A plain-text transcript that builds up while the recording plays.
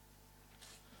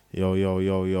Yo, yo,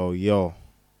 yo, yo, yo.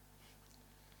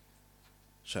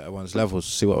 Check everyone's levels,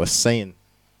 see what we're saying.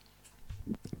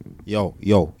 Yo,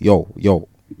 yo, yo, yo.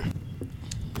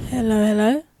 Hello,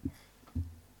 hello.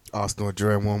 Arsenal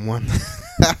drawing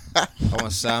 1-1. Come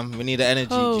on, Sam. We need the energy,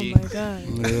 Oh G. my god.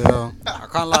 Yeah, I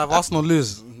can't lie. If Arsenal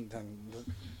lose, then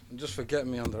just forget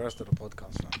me on the rest of the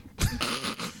podcast, man.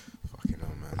 Fucking hell,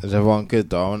 man. Is everyone good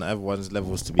though? I want everyone's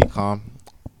levels to be calm.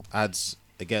 Ads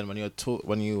again when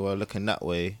you were looking that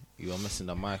way, you were missing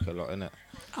the mic a lot, innit?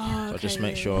 Oh, So okay, just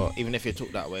make yeah. sure, even if you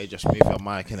talk that way, just move your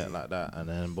mic in it like that, and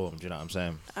then boom. Do you know what I'm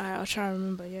saying? Alright, I'll try and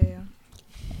remember. Yeah.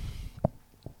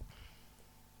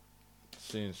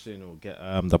 Soon we'll get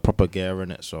the proper gear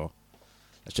in it. So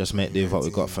let's just make do with what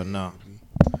we got for now.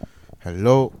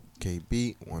 Hello,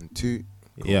 KB 1 2.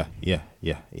 Yeah.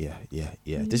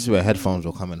 This is where headphones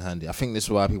will come in handy. I think this is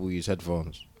why people use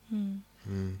headphones.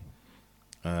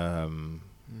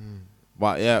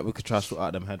 But yeah, we could try to sort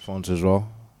out them headphones as well.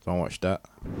 Don't watch that.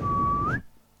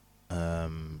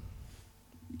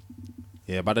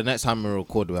 Yeah, by the next time we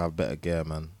record, we'll have better gear,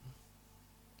 man.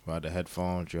 We'll have the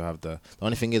headphones. You have the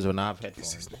only thing is when I have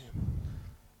headphones,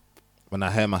 when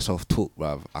I hear myself talk,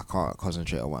 bruv, I can't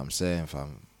concentrate on what I'm saying,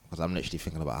 fam. Because I'm literally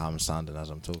thinking about how I'm sounding as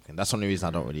I'm talking. That's the only reason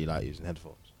I don't really like using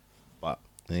headphones. But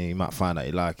you might find that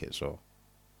you like it, so.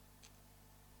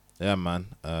 Yeah, man.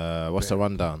 What's the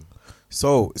rundown?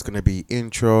 So it's gonna be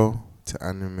intro to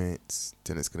AniMates.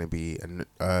 Then it's gonna be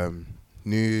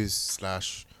news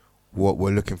 / what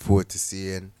we're looking forward to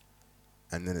seeing,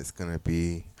 and then it's gonna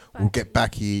be we'll get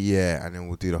Baki, yeah, and then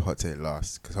we'll do the hot take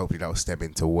last because hopefully that will step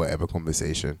into whatever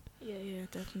conversation. Yeah,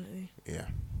 definitely. Yeah.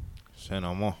 Say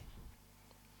no more.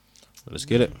 Let's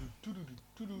get it.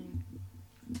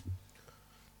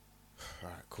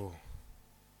 Alright, cool.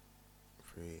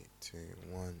 3, 2,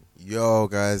 1. Yo,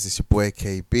 guys, it's your boy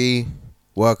KB.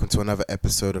 Welcome to another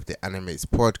episode of the AniMates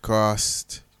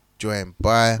podcast. Joined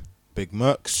by. Big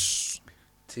Mercs.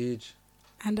 Tej.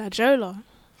 And Ajola.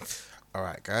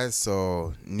 Alright, guys,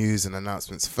 so news and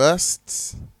announcements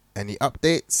first. Any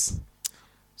updates?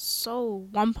 So,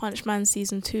 One Punch Man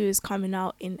Season 2 is coming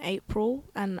out in April,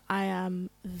 and I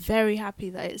am very happy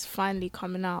that it's finally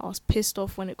coming out. I was pissed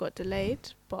off when it got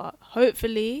delayed, but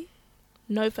hopefully,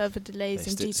 no further delays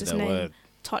in Jesus' name. Word.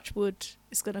 Touch wood,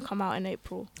 it's going to come out in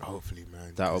April, Hopefully,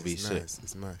 man. That'll be It's sick. nice.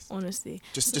 It's nice. honestly.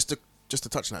 Just to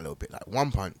touch on that a little bit, like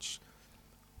One Punch.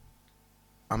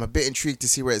 I'm a bit intrigued to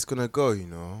see where it's gonna go. You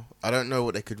know, I don't know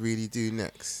what they could really do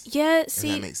next. Yeah, If that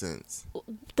see, makes sense.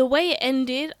 the way it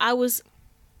ended, I was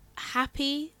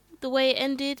happy the way it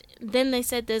ended. Then they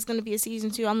said there's going to be a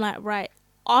season 2. I'm like, right,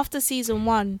 after season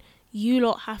 1, you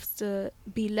lot have to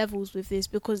be levels with this,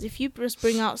 because if you just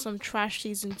bring out some trash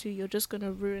season 2, you're just going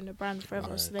to ruin the brand forever.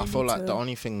 Right. So they I feel need like to- the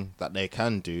only thing that they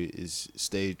can do is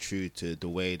stay true to the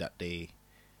way that they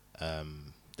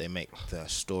make the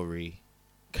story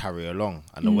carry along,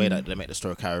 and the way that they make the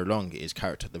story carry along is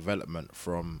character development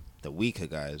from the weaker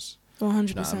guys. 100%.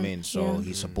 You know what I mean? So yeah.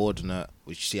 he's subordinate.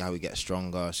 We see how he gets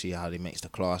stronger. See how he makes the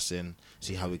class in.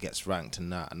 See how he gets ranked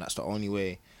and that. And that's the only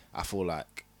way I feel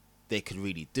like they could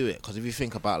really do it. Because if you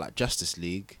think about like Justice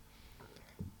League,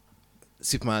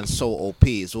 Superman's so OP.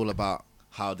 It's all about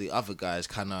how the other guys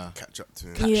kind of Catch up to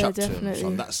him. catch Yeah, up to him. definitely. So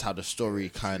that's how the story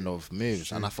kind of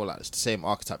moves. And I feel like it's the same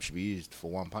archetype should be used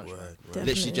for One Punch Man. Word.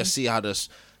 Definitely. Literally just see how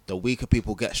the weaker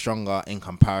people get stronger in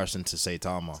comparison to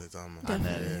Saitama. Saitama. And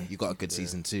Definitely. then you got a good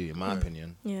season 2, in my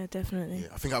opinion. Yeah, definitely. Yeah,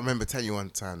 I think I remember telling you one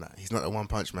time that he's not a One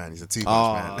Punch Man, he's a 2 Oh,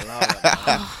 Punch Man. I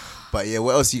love it. But yeah,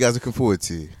 what else are you guys looking forward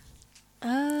to?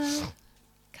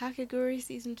 Kakaguri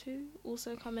season 2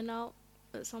 also coming out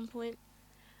at some point.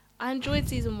 I enjoyed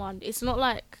season 1. It's not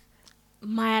like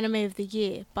my anime of the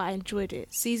year, but I enjoyed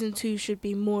it. Season 2 should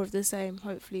be more of the same.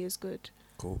 Hopefully it's good.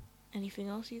 Cool. Anything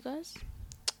else, you guys?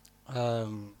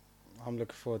 I'm looking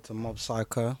forward to Mob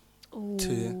Psycho Ooh.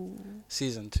 2,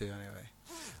 season 2. Anyway,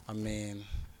 I mean,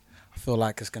 I feel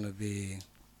like it's gonna be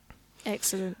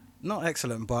Excellent. not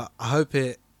excellent, but I hope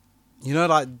it. You know,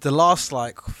 like the last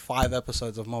 5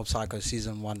 episodes of Mob Psycho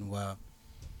season 1 were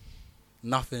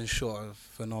nothing short of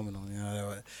phenomenal. You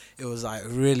know, it was like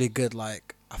really good.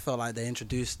 Like I felt like they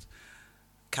introduced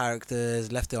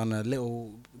characters, left it on a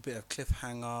little bit of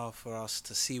cliffhanger for us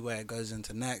to see where it goes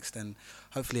into next, and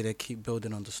hopefully they keep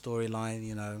building on the storyline.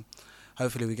 You know,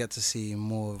 hopefully we get to see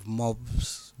more of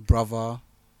Mob's brother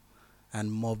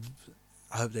and Mob.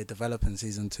 I hope they develop in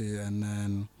season 2, and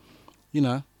then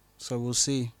so we'll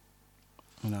see.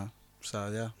 So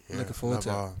yeah, looking forward to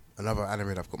it. Another anime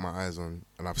that I've got my eyes on,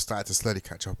 and I've started to slowly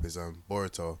catch up, is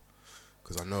Boruto,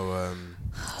 because I know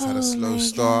it's had a slow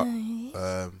start,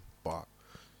 but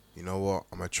you know what,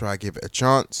 I'm gonna try give it a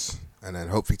chance. and then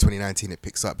hopefully 2019 it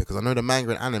picks up, because I know the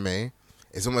manga and anime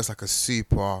is almost like a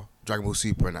super Dragon Ball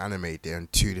Super and anime. They're on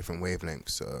 2 different wavelengths,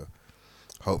 so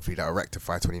hopefully that'll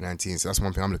rectify 2019. So that's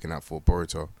one thing I'm looking out for,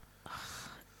 Boruto.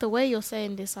 The way you're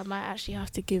saying this, I might actually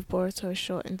have to give Boruto a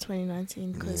shot in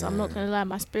 2019, because I'm not going to lie,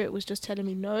 my spirit was just telling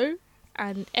me no.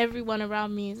 And everyone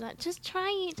around me is like, just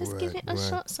try it, just give it a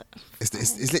shot. So, it's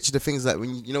literally the things like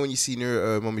when you see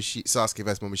Sasuke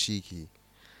vs Momoshiki,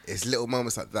 it's little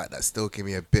moments like that still give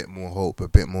me a bit more hope, a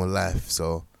bit more life.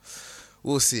 So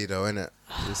we'll see though, innit?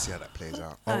 We'll see how that plays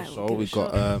out. Also, we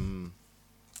got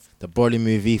the Broly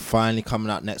movie finally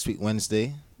coming out next week,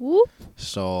 Wednesday. Whoop.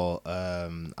 So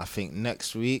I think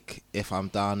next week, if I'm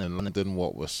down in London,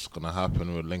 what was gonna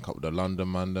happen? We'll link up with the London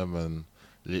Mandem, and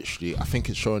literally, I think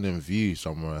it's showing in View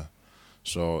somewhere.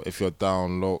 So if you're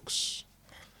down, Locks,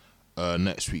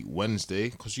 next week Wednesday,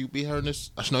 because you'll be hearing this.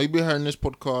 Actually, no, you'll be hearing this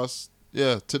podcast,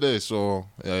 today. So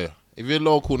yeah. If you're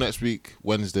local next week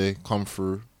Wednesday, come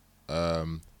through.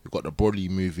 We've got the Broly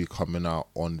movie coming out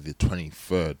on the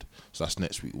 23rd. So that's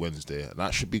next week Wednesday, and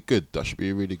that should be good. That should be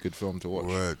a really good film to watch.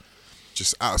 Word.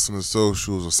 Just add us on the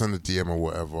socials or send a DM or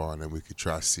whatever, and then we could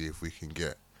try to see if we can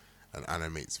get an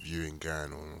AniMates viewing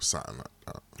going on or something like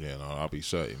that. Yeah, no, I'll be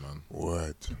 30, man.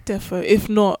 Word. Defo. If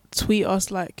not, tweet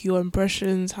us like your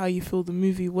impressions, how you feel the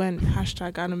movie went.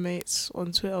 #AniMates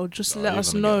on Twitter. Or just let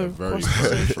us know. Very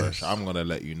fresh. I'm gonna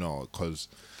let you know, because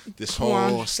this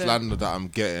whole slander that I'm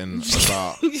getting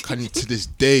about, can you to this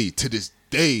day,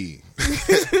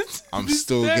 I'm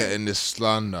still getting this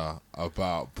slander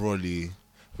about Broly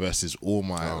versus All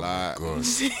Might. Like, God.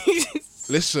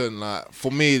 listen, like,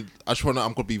 for me, I'm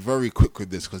gonna be very quick with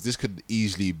this, because this could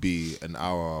easily be an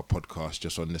hour podcast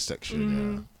just on this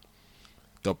section. Yeah.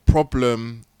 The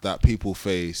problem that people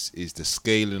face is the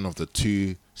scaling of the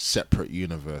 2 separate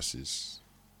universes.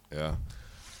 Yeah,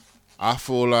 I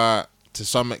feel like to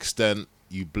some extent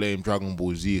you blame Dragon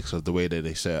Ball Z because of the way that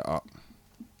they set it up.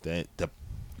 They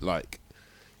like,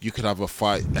 you could have a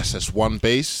fight SS1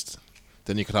 based,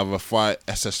 then you could have a fight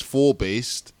SS4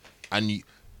 based, and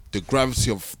the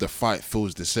gravity of the fight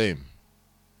feels the same.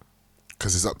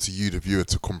 Because it's up to you, the viewer,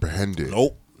 to comprehend it.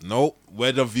 Nope.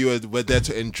 We're the viewer. We're there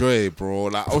to enjoy it, bro.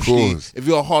 Like, obviously, if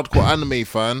you're a hardcore anime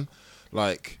fan,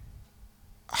 like,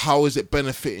 how is it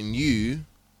benefiting you?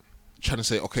 Trying to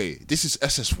say, okay, this is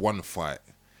SS1 fight.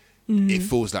 It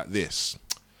feels like this.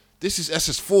 This is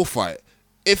SS4 fight.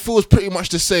 It feels pretty much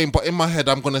the same, but in my head,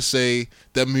 I'm gonna say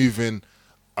they're moving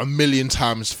 1,000,000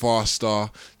 times faster.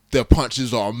 Their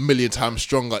punches are 1,000,000 times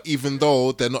stronger, even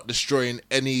though they're not destroying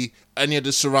any of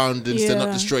the surroundings. They're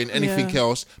not destroying anything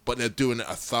else, but they're doing it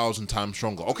 1,000 times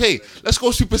stronger. Okay, let's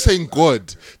go Super Saiyan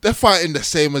God. They're fighting the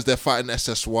same as they're fighting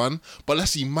SS1, but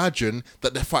let's imagine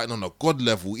that they're fighting on a God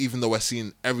level, even though we're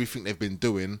seeing everything they've been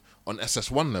doing on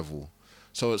SS1 level.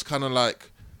 So it's kind of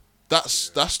like, that's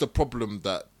the problem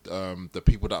that the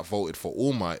people that voted for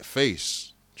All Might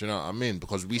face. Do you know what I mean?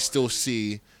 Because we still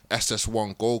see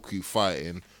SS1 Goku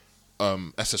fighting,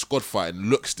 SS God fighting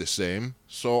looks the same,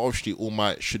 so obviously All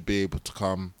Might should be able to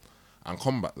come and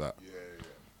combat that. Yeah.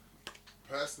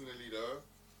 Personally, though,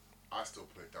 I still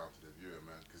put it down to the viewer,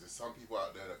 man, because there's some people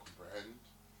out there that comprehend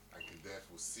and can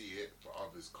therefore see it, but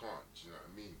others can't. Do you know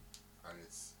what I mean? And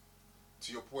it's,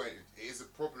 to your point, it is a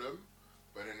problem,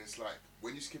 but then it's like,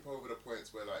 when you skip over the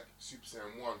points where, like, Super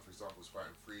Saiyan 1, for example, is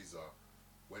fighting Frieza,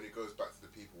 when it goes back to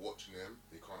the people watching them,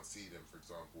 they can't see them, for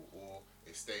example, or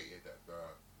it's stated that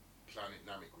the planet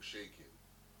Namek was shaking.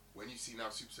 When you see now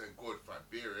Super Saiyan God fight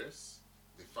Beerus,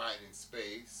 they're fighting in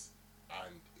space,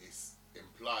 and it's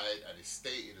implied and it's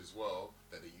stated as well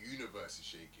that the universe is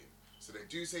shaking. So they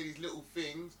do say these little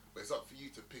things, but it's up for you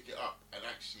to pick it up and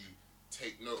actually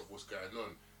take note of what's going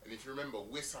on. And if you remember,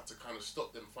 Whis had to kind of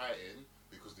stop them fighting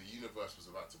because the universe was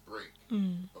about to break.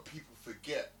 But people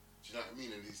forget, do you know what I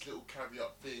mean? And these little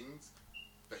caveat things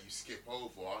that you skip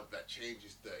over, that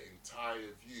changes the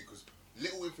entire view, because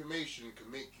little information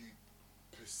can make you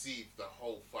perceive the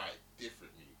whole fight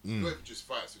differently. Not even just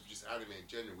fights, with just anime in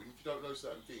general. If you don't know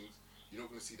certain things, you're not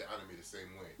going to see the anime the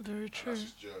same way. Very true.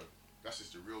 That's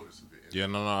just the realness of it. Yeah,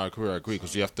 no, I agree,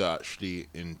 because you have to actually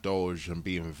indulge and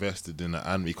be invested in the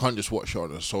anime. You can't just watch it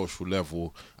on a social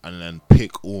level and then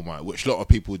pick All Might, which a lot of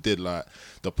people did. Like,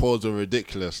 the polls are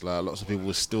ridiculous. Like, lots of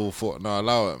people still thought, no,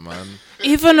 allow it, man.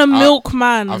 Even a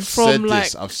milkman I've from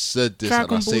I've said this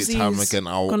Dragon and I say it Ball time Z's again.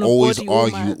 I'll gonna always body All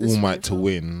Might argue at this All Might rate, to bro.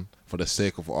 win for the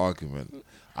sake of argument.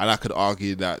 And I could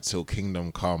argue that till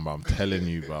Kingdom Come, I'm telling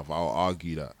you, bruv. I'll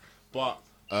argue that. But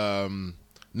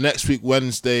next week,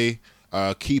 Wednesday,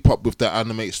 keep up with the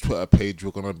AniMates Twitter page.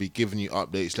 We're going to be giving you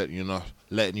updates,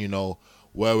 letting you know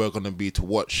where we're gonna be to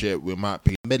watch it. We might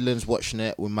be in Midlands watching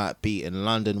it. We might be in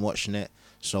London watching it.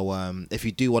 So if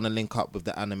you do want to link up with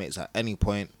the Animates at any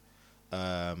point,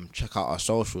 check out our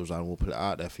socials and we'll put it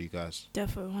out there for you guys.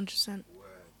 Definitely, 100%.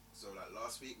 So like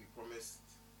last week we promised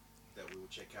that we will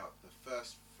check out the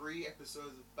first 3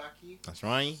 episodes of Baki. That's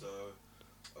right. So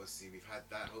obviously we've had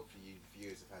that. Hopefully you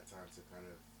viewers have had time to kind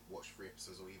of watch 3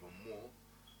 episodes or even more.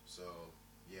 So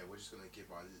yeah, we're just gonna give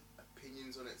our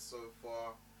opinions on it so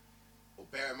far. Well,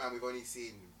 bear in mind we've only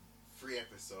seen 3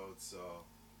 episodes, so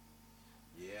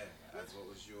yeah. As what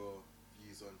was your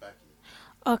views on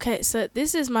Baki? Okay, so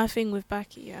this is my thing with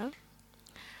Baki, yeah?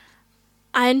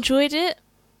 I enjoyed it,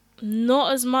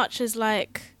 not as much as,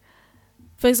 like,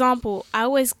 for example, I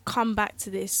always come back to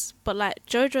this, but, like,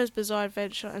 JoJo's Bizarre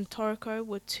Adventure and Toriko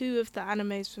were 2 of the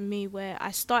animes for me where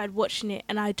I started watching it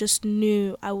and I just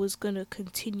knew I was going to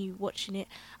continue watching it.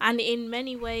 And in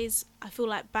many ways, I feel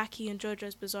like Baki and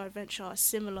JoJo's Bizarre Adventure are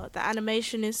similar. The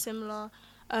animation is similar.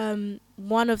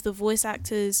 One of the voice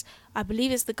actors, I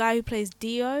believe it's the guy who plays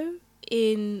Dio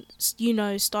in, you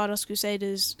know, Stardust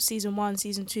Crusaders season 1,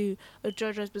 season 2 of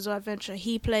JoJo's Bizarre Adventure.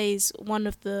 He plays one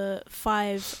of the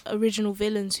 5 original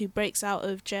villains who breaks out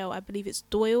of jail. I believe it's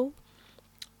Doyle.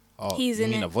 Oh, He's you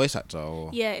in mean it. a voice actor? Or?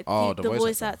 Yeah, Oh, the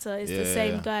voice actor is the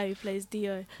same guy who plays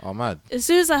Dio. Oh, mad. As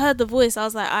soon as I heard the voice, I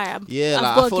was like, alright, I've Like,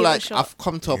 got I to feel give it a like shot. I've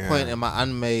come to a point in my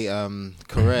anime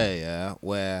career,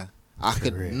 where I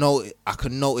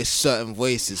could notice certain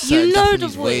voices, certain You know the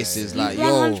Japanese voice. voices, You like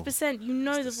 100%, you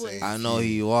know the It's the voice. same. I know who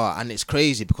you are, and it's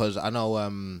crazy because I know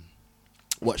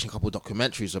watching a couple of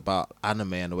documentaries about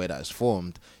anime and the way that it's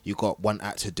formed, you got one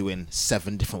actor doing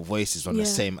 7 different voices on the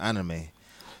same anime,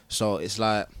 so it's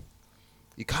like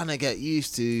you kind of get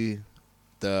used to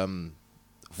the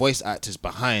voice actors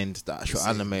behind the actual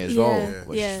anime as well,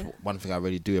 which is one thing I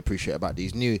really do appreciate about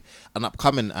these new and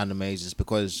upcoming animes, is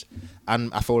because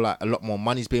I feel like a lot more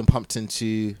money's being pumped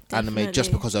into anime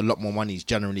just because a lot more money is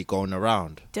generally going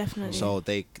around. Definitely. So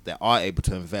they are able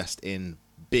to invest in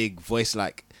big voice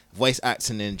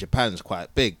acting in Japan is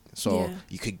quite big. So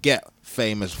you could get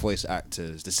famous voice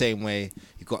actors the same way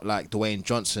you got like Dwayne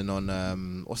Johnson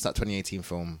on what's that 2018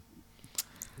 film?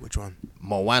 Which one?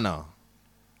 Moana.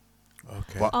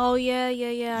 Okay. But, oh yeah. I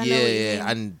know what you mean.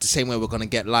 And the same way we're gonna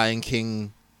get Lion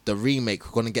King, the remake.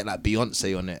 We're gonna get like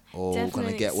Beyonce on it, or Definitely. we're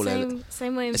gonna get all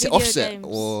same way in is it video Offset games.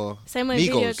 or Same way in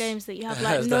video Migos? games that you have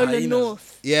like The Nolan hyenas.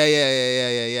 North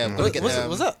Yeah. We're gonna get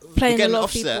was that playing a getting lot of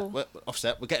Offset.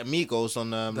 people. We're getting Migos on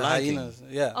the Lion King. hyenas?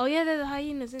 Yeah. Oh yeah, they're the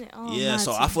hyenas, isn't it? Oh, Yeah, mad.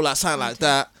 so I feel like something like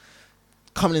that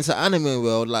coming into anime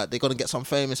world, like they're gonna get some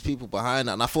famous people behind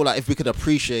that, and I feel like if we could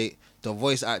appreciate the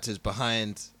voice actors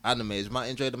behind animes, might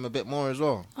enjoy them a bit more as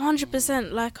well.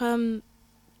 100%. Like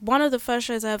one of the first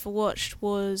shows I ever watched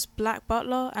was Black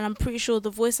Butler, and I'm pretty sure the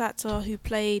voice actor who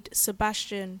played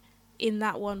Sebastian in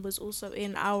that one was also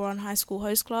in Our On High School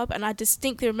Host Club, and I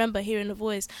distinctly remember hearing the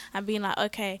voice and being like,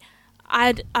 okay,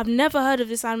 I've never heard of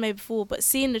this anime before, but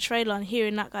seeing the trailer and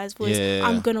hearing that guy's voice,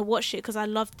 I'm gonna watch it because I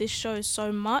love this show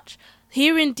so much.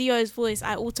 Hearing Dio's voice,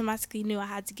 I automatically knew I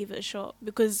had to give it a shot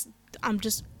because I'm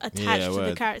just attached to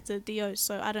the character of Dio,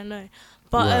 so I don't know.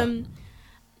 But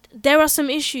there are some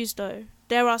issues though.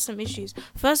 There are some issues.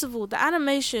 First of all, the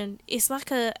animation is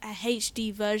like a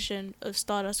HD version of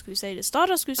Stardust Crusaders.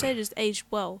 Stardust Crusaders aged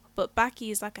well, but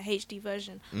Baki is like a HD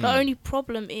version. The only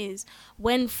problem is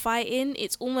when fighting,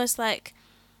 it's almost like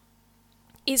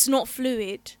it's not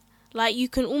fluid. Like you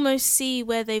can almost see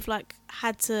where they've like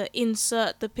had to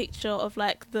insert the picture of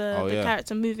like the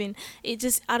character moving. It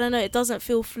just, I don't know, it doesn't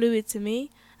feel fluid to me,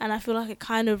 and I feel like it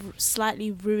kind of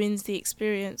slightly ruins the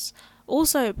experience.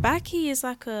 Also, Baki is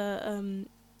like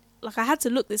like I had to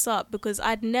look this up because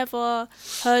I'd never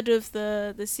heard of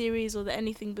the series or the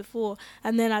anything before,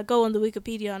 and then I go on the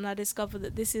Wikipedia and I discover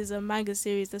that this is a manga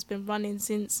series that's been running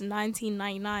since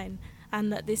 1999,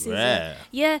 and that this is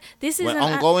this is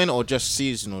ongoing or just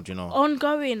seasonal, do you know?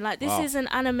 Ongoing. Like this is an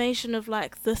animation of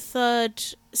like the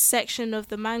 3rd section of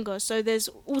the manga, so there's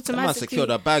automatically. That must have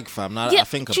killed a bag, fam. Now that I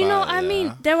think about it. Do you know what I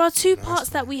mean? There are 2 parts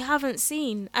that we haven't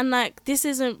seen, and like this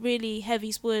isn't really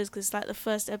heavy spoilers because it's like the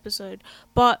 1st episode.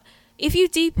 But if you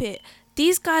deep it,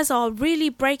 these guys are really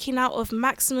breaking out of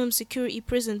maximum security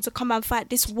prison to come and fight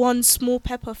this one small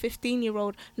pepper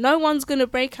 15-year-old. No one's gonna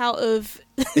break out of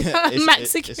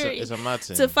max security it's a mad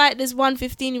thing. to fight this one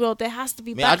 15-year-old. There has to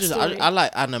be backstory. I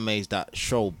like animes that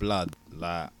show blood.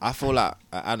 Like I feel like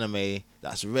an anime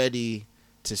that's ready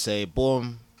to say,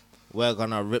 boom, we're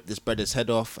gonna rip this brother's head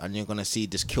off, and you're gonna see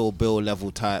this Kill Bill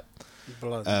level type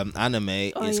Blood. anime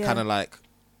is kind of like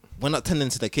we're not tending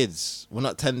to the kids. We're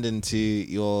not tending to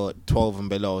your 12 and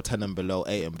below, 10 and below,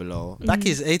 8 and below.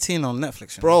 Baki's 18 on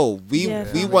Netflix. You know? Bro, we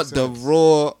Yeah, we that want the makes sense.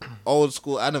 raw old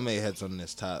school anime heads on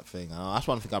this type thing. That's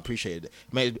one thing I appreciated.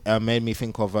 It made me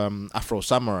think of Afro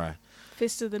Samurai.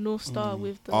 Fist of the North Star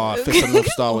with the. Oh, Fist of North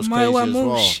Star was crazy as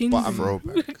well. But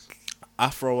Throwback.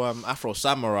 Afro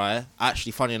Samurai,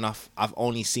 actually, funny enough, I've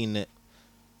only seen it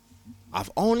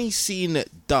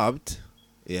dubbed,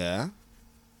 yeah,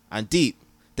 and deep.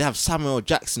 They have Samuel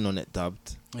Jackson on it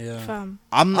dubbed. Yeah. Fam.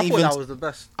 I'm I not thought even. that was the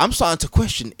best. I'm starting to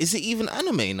question: is it even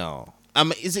anime now?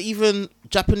 Is it even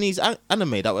Japanese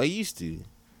anime that we're used to,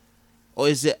 or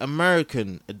is it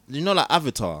American? You know, like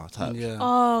Avatar type. Yeah.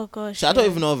 Oh gosh. So I don't yeah.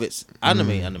 even know if it's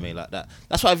anime like that.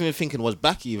 That's why I've been thinking, was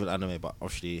Baki even anime? But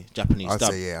obviously Japanese I'd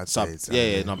dub. say, yeah, I'd sub. say it's Yeah,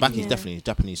 anime. no, Baki's Yeah. definitely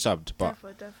Japanese subbed. But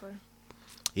Defo.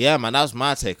 yeah, man, that was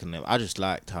my take on it. I just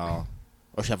liked how,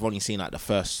 obviously I've only seen like the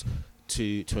first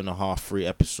 2.5, 3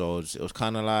 episodes. It was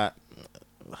kind of like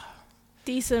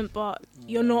Decent, but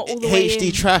you're not all the way HD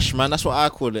in. trash, man. That's what I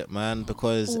call it, man,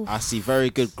 because Oof. I see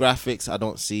very good graphics. I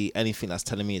don't see anything that's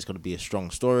telling me it's going to be a strong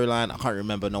storyline. I can't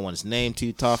remember no one's name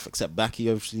too tough except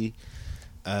Baki, obviously.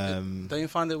 Don't you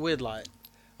find it weird? Like,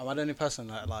 am I the only person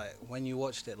that, like, when you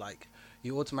watched it, like,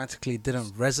 you automatically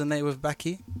didn't resonate with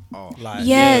Baki? Oh, Like,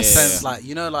 Yes. in a sense, like,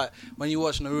 you know, like when you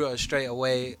watch Naruto straight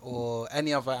away or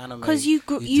any other anime, Because you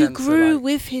tend to, grew like-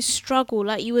 with his struggle,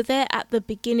 like you were there at the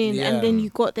beginning and then Yeah. you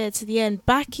got there to the end.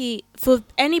 Baki, for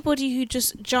anybody who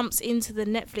just jumps into the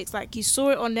Netflix, like you saw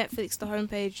it on Netflix, the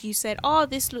homepage, you said, "Oh,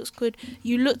 this looks good."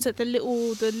 You looked at the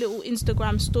little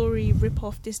Instagram story rip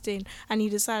off this thing, and you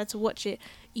decided to watch it.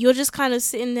 You're just kind of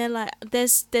sitting there like,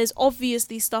 there's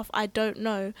obviously stuff I don't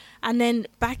know, and then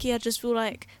Baki, I just feel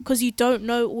like, because you don't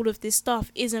know all of this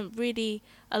stuff, isn't really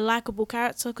a likable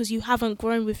character because you haven't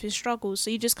grown with his struggles. So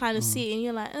you just kind of see it and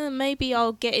you're like, maybe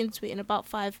I'll get into it in about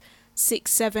 5,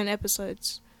 6, 7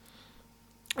 episodes.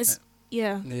 It's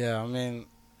yeah. Yeah, I mean,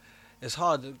 it's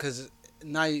hard because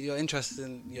now you're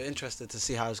interested to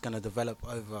see how it's going to develop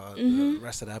over the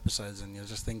rest of the episodes, and you're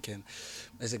just thinking,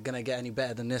 is it going to get any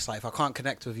better than this? Like, if I can't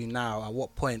connect with you now, at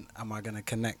what point am I going to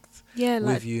connect Yeah, with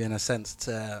like you in a sense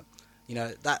to, you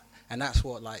know, that. And that's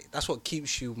what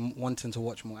keeps you wanting to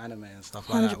watch more anime and stuff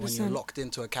like that. When you're 100%. locked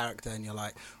into a character and you're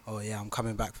like, oh yeah, I'm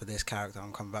coming back for this character,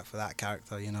 I'm coming back for that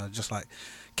character, you know, just like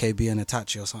KB and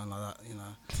Itachi or something like that, you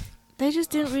know. they just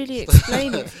didn't really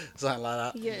explain it. Something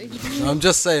like that. Yeah. I'm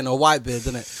just saying, a Whitebeard,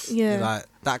 isn't it? Yeah. Like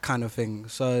that kind of thing.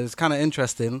 So it's kind of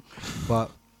interesting,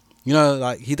 but you know,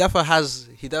 like he definitely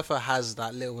has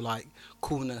that little like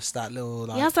coolness, that little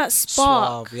like He has that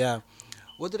spark. suave, yeah.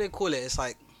 What do they call it? It's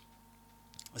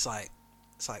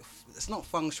not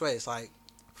feng shui. It's like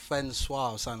fen shui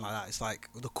or something like that. It's like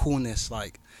the coolness,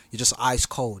 like you're just ice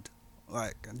cold.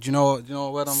 Like, do you know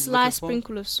what I'm Sly looking for?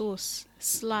 sprinkle of sauce.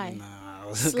 Sly. Nah,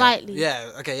 okay. Slightly.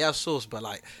 Yeah, okay, you have sauce, but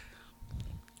like,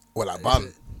 Well, like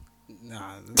bun.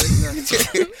 nah.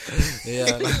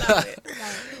 Yeah.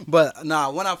 But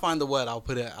nah, when I find the word, I'll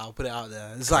put it out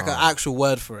there. It's like an actual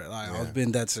word for it. Like I was Yeah.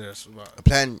 being dead serious. But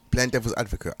Playing devil's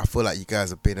advocate, I feel like you guys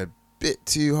have been a bit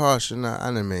too harsh on that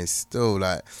anime still.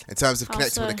 Like, in terms of How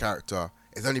connecting with so? a character,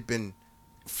 it's only been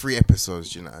 3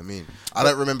 episodes, do you know what I mean? I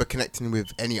don't remember connecting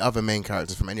with any other main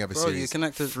characters from any other Bro, you series.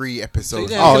 connected- 3 episodes.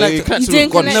 didn't Oh, connect- you connected You didn't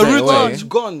with Gon connect- straight away. Naruto's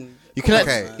gone. You connect.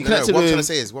 Okay, You no, connected what I'm with.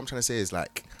 trying to say is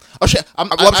like, Oh shit!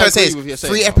 what I'm trying to say agree with you is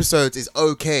saying 3 that. episodes is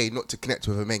okay not to connect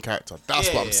with a main character. That's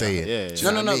Yeah, what I'm yeah, saying. yeah, yeah. Do you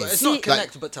No, know what I mean? but it's See, not like-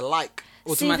 connect, but to like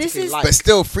this automatically is- like. But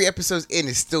still, 3 episodes in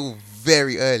is still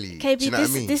very early. KB, do you know what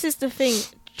I mean? this is the thing.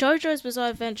 JoJo's Bizarre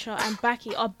Adventure and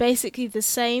Baki are basically the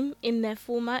same in their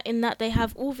format, in that they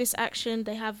have all this action,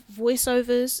 they have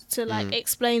voiceovers to like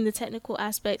explain the technical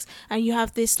aspects, and you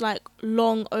have this like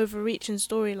long overreaching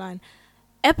storyline.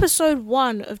 Episode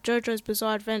 1 of JoJo's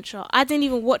Bizarre Adventure, I didn't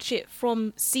even watch it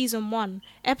from season 1.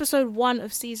 Episode 1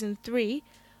 of season 3,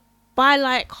 by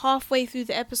like halfway through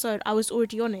the episode, I was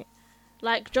already on it.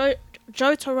 Like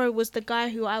Jotaro was the guy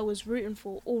who I was rooting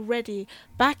for already.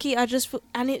 Baki,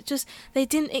 they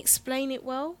didn't explain it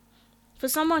well. For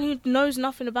someone who knows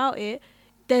nothing about it,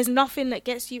 there's nothing that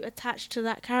gets you attached to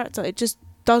that character. It just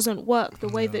doesn't work the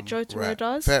way that Jotaro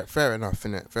does. Fair enough,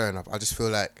 innit? Fair enough. I just feel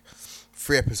like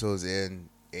 3 episodes in,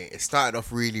 it started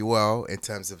off really well in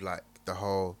terms of like the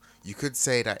whole. You could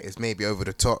say that it's maybe over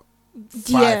the top.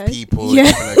 5 people in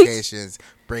different locations,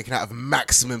 breaking out of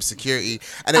maximum security,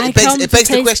 and I it come begs to the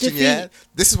taste question. defeat. Yeah,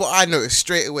 this is what I noticed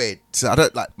straight away. So I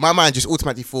don't like. My mind just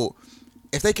automatically thought,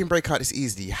 if they can break out this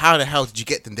easily, how the hell did you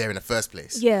get them there in the first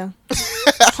place? Yeah,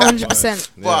 100%.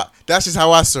 But that's just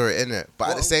how I saw it, innit?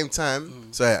 But at the same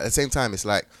time, it's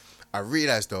like I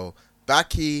realized though,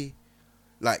 Baki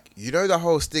like, you know, the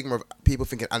whole stigma of people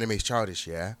thinking anime is childish,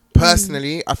 yeah?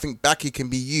 Personally, I think Baki can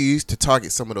be used to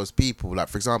target some of those people. Like,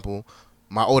 for example,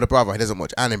 my older brother, he doesn't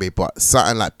watch anime, but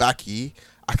something like Baki,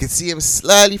 I can see him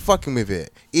slightly fucking with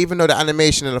it. Even though the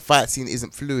animation and the fight scene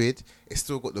isn't fluid, it's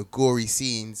still got the gory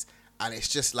scenes, and it's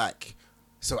just like,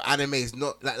 so anime is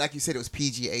not like you said, it was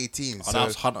PG-18. Oh,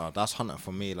 So that's Hunter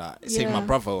for me. Like, see my Yeah.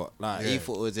 brother, like he Yeah.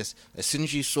 thought it was this. As soon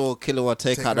as you saw Killua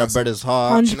take Taking out out that brother's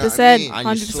heart, 100%. mean?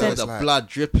 and you saw 100%. the Like, blood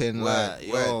dripping, word, like,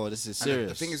 yo, word. this is And serious.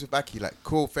 the thing is with Baki, like,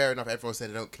 cool, fair enough. Everyone said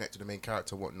they don't connect to the main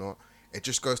character, whatnot. It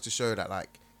just goes to show that,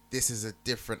 like, this is a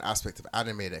different aspect of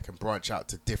anime that can branch out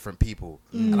to different people.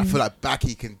 And I feel like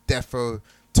Baki can defo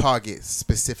target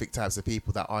specific types of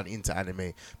people that aren't into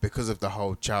anime because of the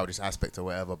whole childish aspect or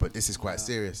whatever. But this is quite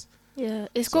serious. Yeah,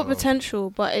 it's got So, potential,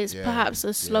 but it's yeah, perhaps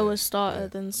a slower starter yeah.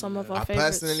 than some of I our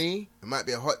favorites. personally, it might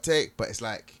be a hot take, but it's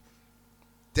like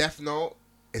Death Note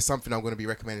is something I'm going to be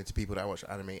recommending to people that watch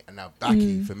anime. And now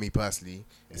Baki, for me personally,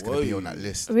 is going to be on that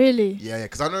list. Really? Yeah,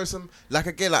 because I know some, like,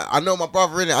 again, like, I know my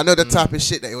brother in it. I know the type of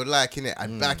shit that he would like in it.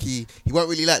 And Baki, he won't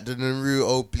really like the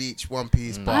Naruto, Bleach, One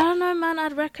Piece, I but don't know, man.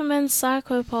 I'd recommend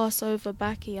Psycho Pass over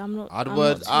Baki. I'm not. I'd I'm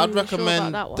word, not too I'd sure recommend.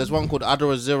 about that one. There's one called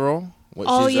Adora Zero. Which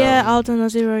Oh is, yeah, Aldona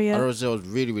Zero. Yeah. Adora Zero is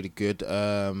really really good.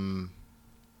 I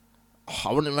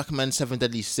wouldn't recommend Seven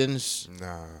Deadly Sins,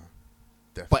 nah.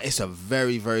 but it's a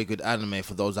very very good anime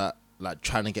for those that like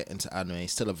trying to get into anime.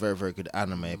 It's still a very very good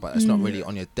anime, but it's not really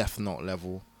on your Death Note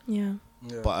level. Yeah.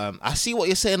 Yeah. But I see what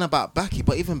you're saying about Baki,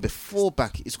 but even before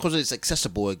Baki, it's because it's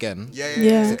accessible again. Yeah.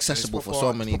 Yeah. It's accessible And for it's so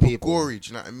proper- many it's proper people. gory, do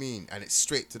you know what I mean? And it's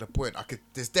straight to the point.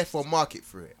 There's definitely a market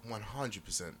for it,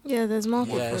 100%. Yeah, there's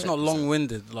market Yeah, for it's it. not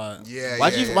long-winded. Like, Yeah, Why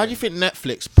yeah, do you think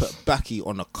Netflix put Baki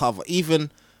on the cover?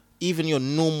 Even your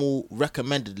normal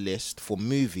recommended list for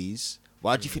movies,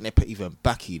 why do you think they put even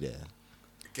Baki there?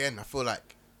 Again, I feel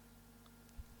like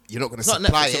you're not going to It's not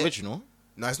supply Netflix it. original.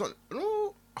 No, it's not.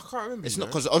 No, I can't remember. It's you not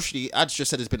know. because obviously ads just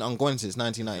said it's been ongoing since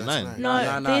 1999.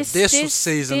 No, Nah, this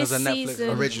season is a Netflix season-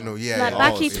 Original, yeah. Like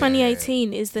yeah. Baki Yeah,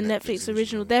 2018 is the Netflix Netflix original.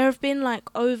 original. There have been like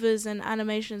overs and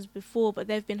animations before, but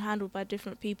they've been handled by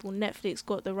different people. Netflix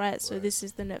got the rights, so this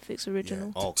is the Netflix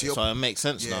original. Yeah. Oh, To your- so it makes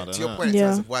sense Yeah, now. Then, to your innit? point in Yeah.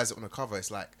 terms of why is it on the cover,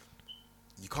 it's like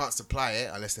you can't supply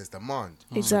it unless there's demand.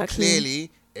 Exactly.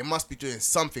 Clearly, it must be doing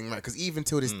something right because even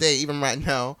till this day, even right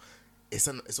now, it's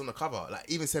on the cover. Like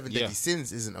even Seven Deadly Yeah.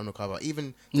 Sins isn't on the cover.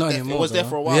 Even not Death anymore. It was there though.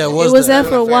 for a while. Yeah, It It was there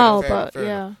Fair for a enough, while, fair but enough.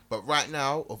 yeah. But right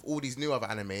now, of all these new other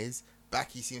animes,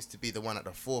 Baki seems to be the one at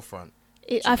the forefront.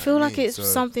 I feel what I like mean? it's So-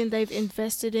 something they've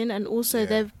invested in, and also Yeah.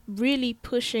 they're really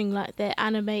pushing like their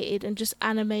animated and just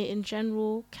anime in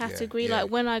general category. yeah.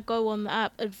 Like when I go on the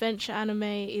app, adventure anime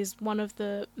is one of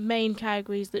the main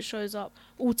categories that shows up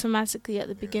automatically at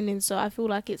the beginning. So I feel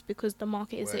like it's because the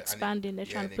market is Word, and expanding. They're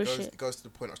trying and to push it it. goes to the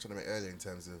point I was trying to make earlier in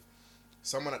terms of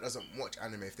someone that doesn't watch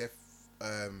anime, if they're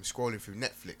scrolling through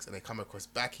Netflix and they come across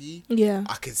Baki, Yeah,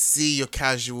 I can see your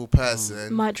casual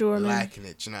person might draw 'em in. liking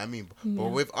it. Do you know what I mean? But Yeah.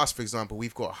 with us, for example,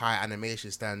 we've got high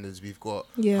animation standards. We've got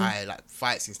Yeah. high like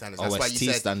fight scene standards. That's why you OST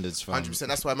said standards, fam. 100%.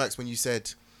 That's why, Max, when you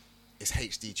said it's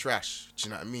HD trash, do you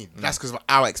know what I mean? That's because of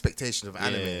our expectation of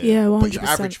anime. Yeah, But your 100%.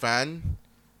 average fan,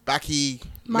 Baki,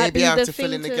 Might may be be able the to fill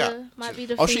thing in the to gap. might be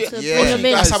the Oh, thing shit, to yeah, bring 'em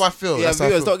in. that's how I feel. Yeah, That's how I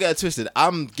viewers, feel. don't get it twisted.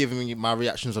 I'm giving you my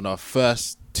reactions on our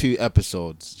first 2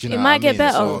 episodes. Do you know It what might I get mean?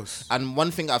 better. So- and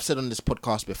one thing I've said on this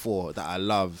podcast before that I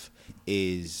love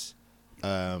is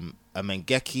a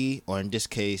mangeki, or in this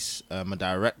case, a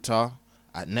director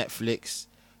at Netflix,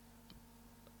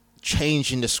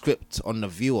 changing the script on the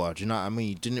viewer. Do you know what I mean?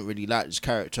 You didn't really like this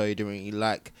character. You didn't really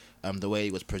like the way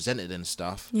he was presented and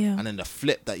stuff. Yeah. And then the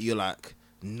flip that you're like,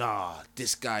 nah,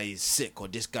 this guy is sick or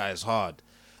this guy is hard.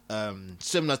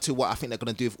 Similar to what I think they're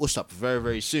going to do with Usopp very,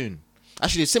 very soon.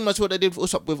 Actually, similar to what they did with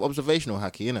Usopp with Observational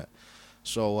Haki, innit?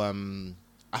 So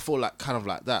I feel like kind of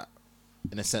like that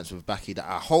in a sense with Baki, that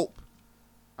I hope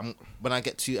when I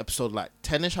get to episode like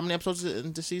 10ish, how many episodes is it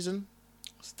in the season?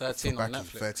 It's 13 on Baki,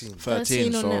 Netflix. 13.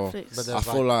 13 on So Netflix. But I there's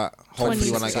feel like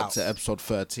hopefully when I 26 get out. to episode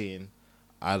 13,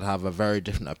 I'd have a very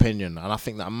different opinion, and I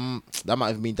think that that might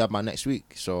have been done by next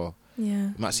week. So Yeah.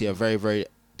 you might see a very, very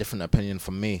different opinion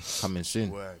from me coming soon.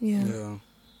 Word. Yeah. Yeah.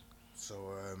 So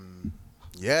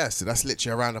so that's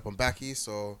literally a roundup on Baki.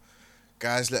 So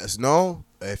guys, let us know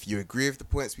if you agree with the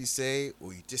points we say,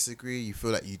 or you disagree, you feel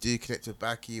like you do connect with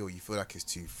Baki, or you feel like it's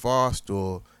too fast,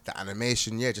 or the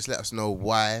animation. Yeah, just let us know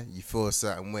why you feel a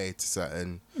certain way to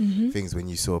certain things when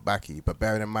you saw Baki. But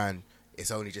bearing in mind, it's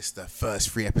only just the first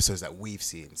 3 episodes that we've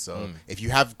seen. So if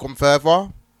you have gone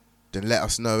further, then let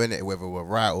us know, innit, whether we're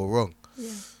right or wrong.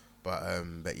 Yeah.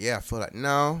 But yeah, I feel like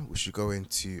now we should go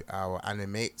into our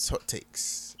AniMates hot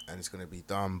takes, and it's gonna be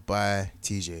done by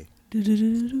TJ.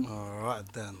 All right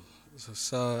then.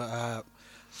 So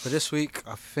for this week,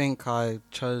 I think I've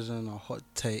chosen a hot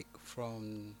take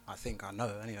from. I think I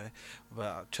know anyway, but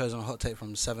I've chosen a hot take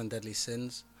from Seven Deadly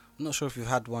Sins. I'm not sure if you've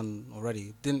had one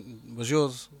already. Was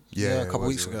yours? Yeah, a couple it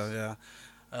was weeks yours. ago.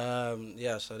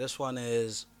 Yeah. So this one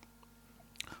is.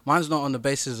 Mine's not on the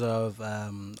basis of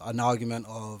an argument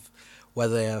of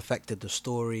whether it affected the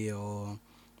story or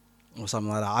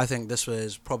something like that. I think this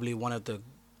was probably one of the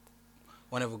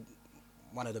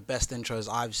best intros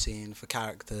I've seen for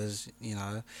characters, you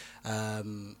know.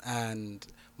 And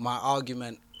my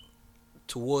argument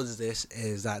towards this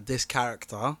is that this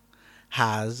character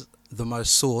has the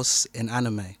most sauce in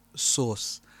anime.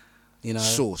 Sauce. You know,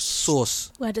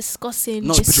 sauce. We're discussing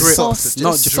Not the drip. sauce,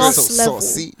 Not the drip. sauce level,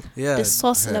 Saucy. Yeah, the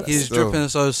sauce Yeah. level. he's Still. dripping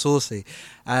so saucy.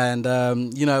 And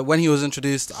you know, when he was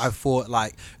introduced, I thought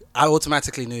I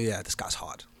automatically knew, yeah, this guy's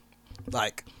hard.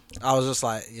 Like, I was just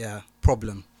like, yeah,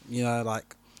 problem. You know,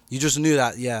 like, you just knew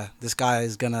that, yeah, this guy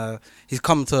is he's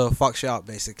come to fuck shit up,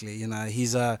 basically. You know,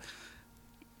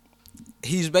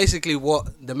 he's basically what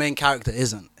the main character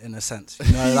isn't, in a sense.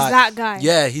 You know, He's like, that guy.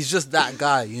 yeah, he's just that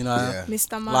guy, you know. Yeah.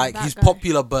 Mr. Man. Like, that he's guy.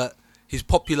 popular, but he's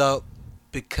popular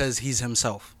because he's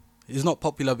himself. He's not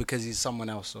popular because he's someone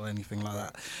else or anything like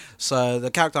that. So the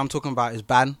character I'm talking about is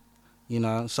Ban, you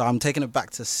know. So I'm taking it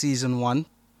back to season 1,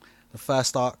 the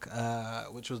first arc,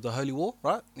 which was the Holy War,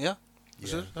 right? Yeah.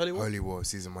 Was it Holy War? Holy War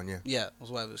season 1, yeah. Yeah, or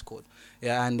whatever it's called.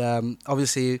 Yeah, and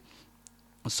obviously,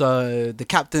 so the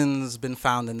captain's been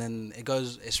found, and then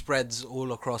it spreads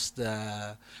all across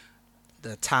the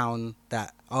town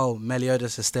that, oh,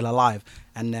 Meliodas is still alive.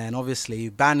 And then obviously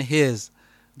Ban hears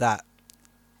that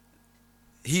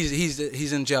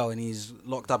he's in jail and he's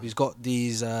locked up. He's got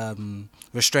these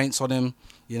restraints on him,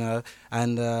 you know,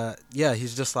 and yeah,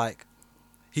 he's just like,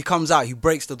 he comes out, he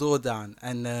breaks the door down,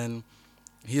 and then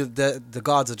the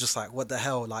guards are just like, what the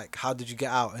hell, like, how did you get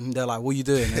out? And they're like, what are you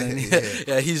doing? And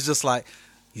yeah, he's just like,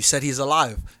 you said he's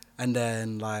alive. And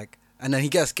then he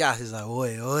gets gas. He's like,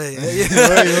 oi, oi.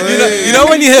 You know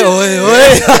when you hear oi,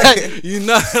 oi, like, you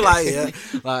know, like, yeah,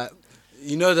 like,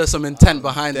 you know, there's some intent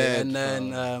behind it.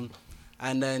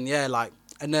 And then yeah, like,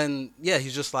 and then yeah,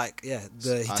 he's just like, yeah,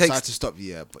 he I takes. tried to stop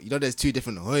you, yeah, but you know, there's two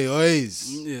different oi ois.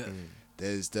 Yeah,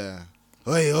 There's the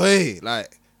oi oi,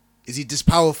 like, is he this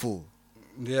powerful?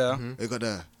 yeah. We got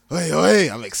the oi oi,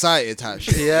 I'm excited type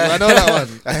shit. Yeah. I know that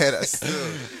one. I hear that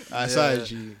still. I Yeah. saw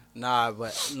you. Nah,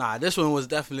 this one was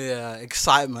definitely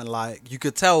excitement. Like, you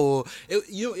could tell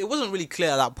it wasn't really clear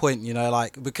at that point, you know,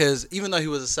 like, because even though he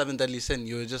was a 7 deadly sin,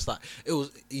 you were just like,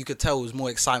 you could tell it was more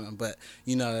excitement. But,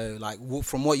 you know, like,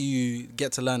 from what you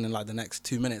get to learn in like the next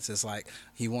 2 minutes, it's like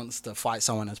he wants to fight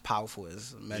someone as powerful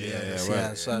as Meliodas. Yeah, Yeah,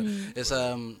 right. so it's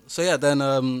so yeah,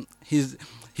 then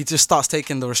he just starts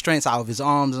taking the restraints out of his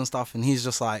arms and stuff, and he's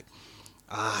just like,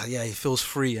 yeah, he feels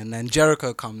free. And then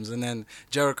Jericho comes, and then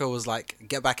Jericho was like,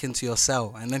 get back into your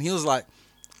cell. And then he was like,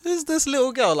 who's this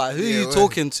little girl? Like, who are you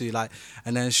talking to? Like,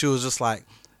 and then she was just like,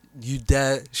 you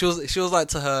dare? She was like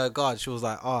to her guard, she was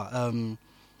like,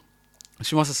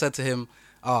 she must have said to him,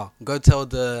 go tell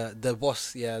the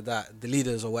boss, yeah, that the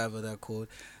leaders or whatever they're called,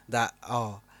 that,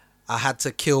 I had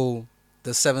to kill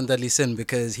the 7 deadly sin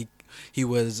because he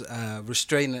was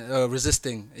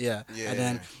resisting, yeah. And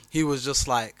then he was just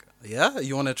like, yeah,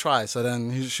 you want to try? So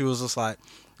then she was just like,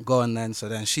 go on then. So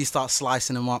then she starts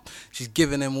slicing him up. She's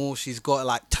giving him all she's got,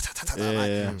 like,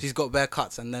 like, she's got bare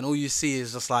cuts, and then all you see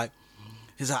is just like,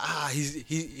 he's like,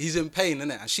 he's in pain,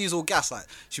 innit? And she's all gassed, like,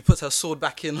 she puts her sword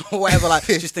back in or whatever, like,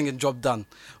 she's thinking, job done.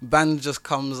 Ban just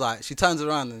comes, like, she turns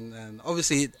around, and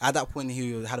obviously at that point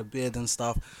he had a beard and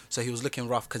stuff, so he was looking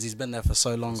rough because he's been there for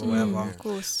so long or whatever. Of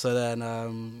course. So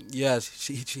then, yeah,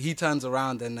 he turns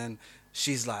around, and then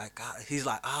he's like,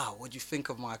 what'd you think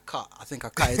of my cut? I think I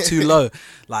cut it too low.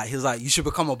 Like, he was like, you should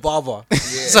become a barber.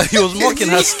 So he was mocking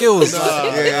her skills. He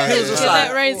was just Get like,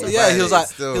 that razor. yeah, he was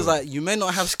Still. like, you may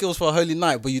not have skills for a holy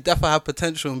night, but you definitely have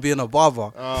potential in being a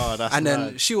barber. Oh, that's And then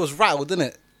mad. she was rattled, didn't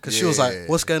it? Because she was Yeah. like,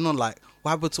 what's going on? Like,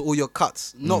 what happened to all your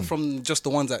cuts? Not from just the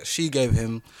ones that she gave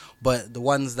him, but the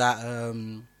ones that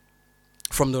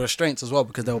from the restraints as well,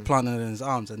 because they were planted in his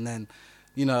arms. And then,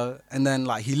 you know, and then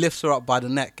like he lifts her up by the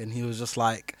neck, and he was just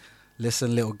like,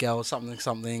 listen, little girl,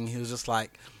 something. He was just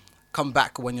like, come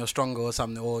back when you're stronger or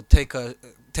something, or take a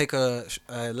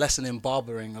lesson in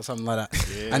barbering or something like that.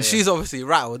 Yeah. And she's obviously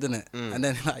rattled, isn't it? And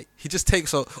then like he just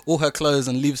takes all her clothes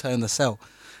and leaves her in the cell.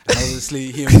 And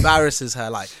obviously he embarrasses her.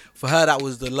 Like, for her that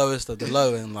was the lowest of the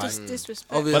low, and like, Just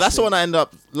disrespect. obviously, But that's the one I ended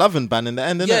up loving, Ban, in the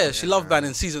end, innit? yeah, she loved Ban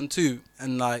in season 2,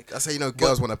 and like, That's how you know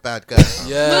girls want a bad guy.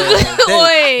 yeah,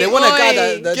 they want a guy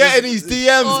Oi, that Get in just- these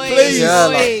DMs, Oi, please. Yeah,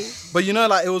 oi. like, But you know,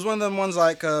 like it was one of them ones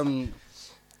like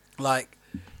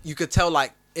you could tell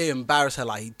like it embarrassed her.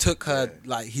 Like he took her,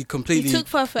 like he completely He took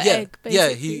her for yeah, egg. yeah.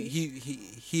 Basically.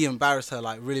 He embarrassed her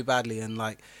like really badly, and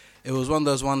like it was one of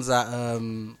those ones that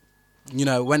you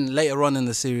know, when later on in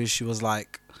the series she was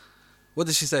like, what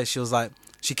did she say? She was like,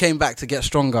 she came back to get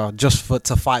stronger just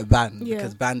to fight Ban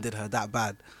because Ban did her that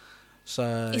bad.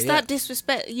 So It's that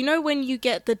disrespect. You know when you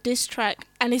get the diss track,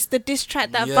 and it's the diss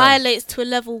track that violates to a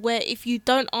level where if you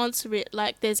don't answer it,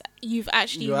 like you're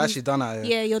actually done out here.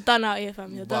 Yeah, you're done out here,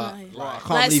 fam. You're done out here. I can't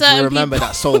Like believe certain you remember people-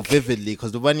 that so vividly,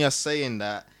 because when you're saying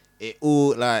that, it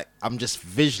all like I'm just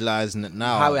visualizing it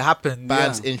now. How it happened.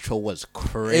 Band's yeah. intro was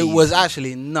crazy. It was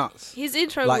actually nuts. His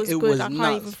intro Like, was it good. was I can't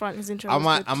nuts. even front his intro. I was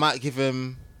might good. give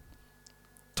him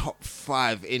top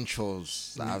 5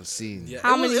 intros that I've seen. Yeah. How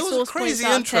It was- many it was a source crazy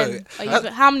points out intro. of 10? Are you,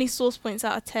 how many source points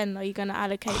out of 10 are you going to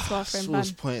allocate to our friend Source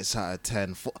Ban? points out of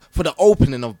 10 for the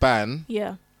opening of Ban.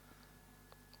 Yeah.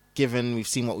 Given we've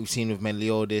seen what we've seen with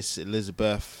Meliodas,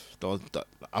 Elizabeth, the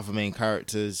other main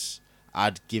characters,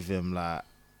 I'd give him like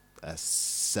a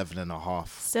 7.5.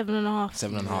 7.5.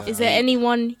 7.5. Is there 8.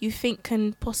 anyone you think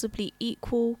can possibly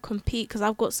compete? Because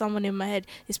I've got someone in my head.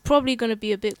 It's probably going to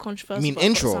be a bit controversial. You mean but I've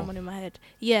got intro? someone in my head.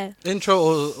 Yeah.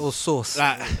 Intro or source?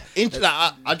 Like,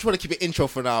 I just want to keep it intro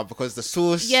for now because the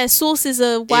source. Yeah, source is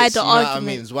a wider you know argument. What I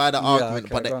mean, it's wider argument,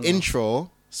 okay, but go the on.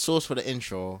 intro, source for the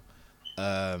intro,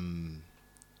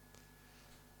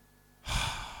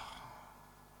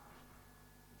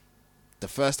 the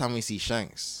first time we see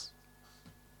Shanks.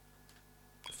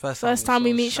 First time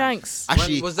we meet Shanks.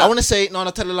 Actually, was I that? want to say no.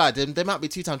 Tell a lie. There might be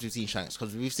 2 times we've seen Shanks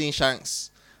because we've seen Shanks.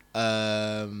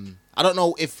 I don't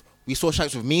know if we saw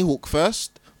Shanks with Mihawk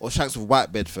first or Shanks with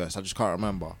Whitebeard first. I just can't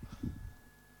remember.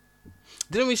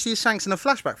 Didn't we see Shanks in a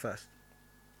flashback first?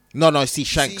 No, I see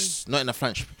Shanks, not in the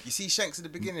French. You see Shanks at the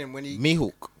beginning when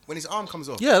Mihawk. when his arm comes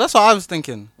off. Yeah, that's what I was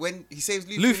thinking. When he saves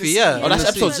Luffy. Luffy, in the yeah. sea. Oh, that's Yeah.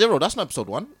 episode 0. That's not episode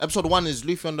 1. Episode 1 is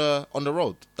Luffy on the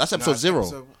road. That's episode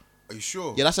 0. Are you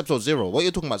sure? Yeah, that's episode 0. What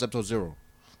you're talking about is episode 0.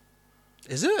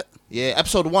 Is it? Yeah,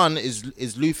 episode 1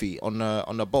 is Luffy on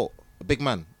the boat. A big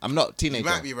man. I'm not a You teenager.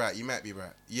 might be right.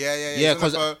 Yeah. Yeah, on the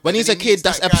 'cause boat, when and he's then a he kid, meets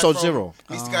that's that guy episode from- 0.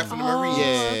 He meets the guy from the Oh, Marines.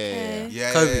 okay.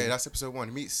 Yeah, Kobe. that's episode 1.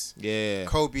 He meets Yeah.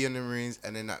 Kobe and the Marines,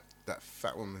 and then that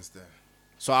fat woman's there.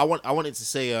 So I wanted to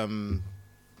say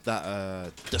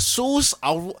that the source.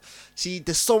 See,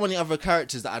 there's so many other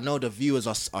characters that I know the viewers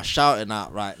are shouting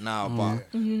at right now, but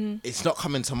it's not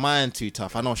coming to mind too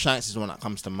tough. I know Shanks is the one that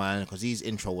comes to mind because his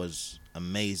intro was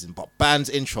amazing, but Band's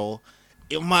intro,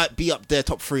 it might be up there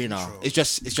top 3 now. It's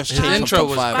just His changed from intro top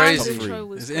was 5 crazy. to top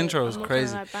 3. His intro was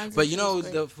crazy. But you know,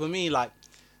 for me, like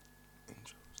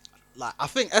I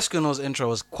think Escanol's intro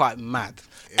was quite mad.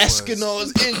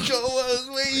 Escanol's intro was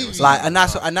wavy. Like, and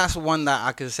that's one that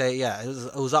I could say, yeah,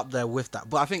 it was up there with that.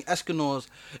 But I think Escanol's,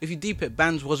 if you deep it,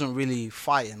 Bands wasn't really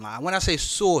fighting. Like when I say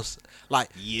source,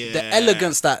 like the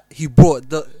elegance that he brought,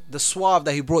 the suave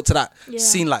that he brought to that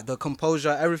scene, like the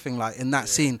composure, everything, like in that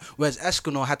scene. Whereas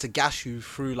Escanol had to gas you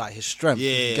through like his strength.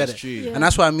 Yeah, you get that's it. true. Yeah. And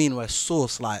that's what I mean. Where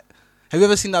source, like, have you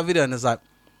ever seen that video? And it's like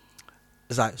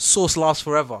source lasts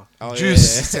forever. Oh,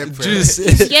 Juice, yeah. juice.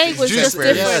 Yay was Juice, just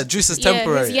temporary. different. yeah, juice is Yeah, his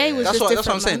temporary. yay was that's just what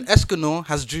I'm saying. different, Escanol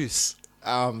has juice.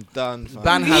 I'm done. fam.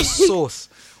 Ban has sauce.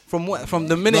 From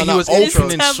the minute he was opening intro.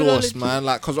 Terminology. source, man.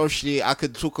 Like, cause obviously I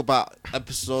could talk about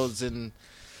episodes in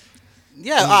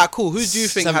Yeah, alright, cool. Who do you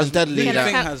think Seven has? Deadly, Who do you like-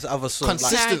 think has other sauce?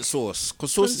 consistent source?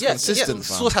 Cause source is Yeah, consistent. yeah,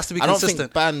 fam. source has to be I don't consistent.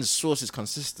 think Band's source is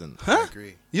consistent. I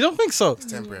agree. You don't think so? It's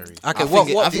temporary. Okay, I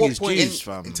what think it's point? juice,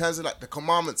 fam. In terms of like the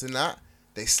commandments and that,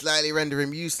 they slightly render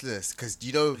him useless because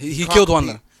He can't killed one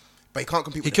compete- though. But he can't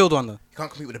compete. He with killed one though. He can't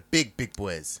compete with the big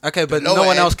boys. Okay, but The no lower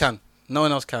one else end, can. No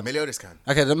one else can. Meliodas can.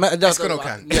 Okay, Escanol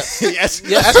can. Yeah, yes.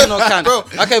 yeah, Escanol can. Bro,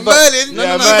 Okay, but Merlin,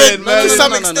 Yeah, Merlin, to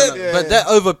some extent. Yeah.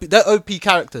 But they're OP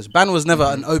characters. Ban was never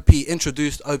an OP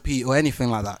introduced OP or anything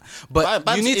like that. But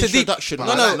Ban's you need to deep. introduction No,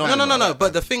 was no, like- no, no, no, no, no.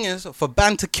 But the thing is, for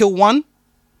Ban to kill one,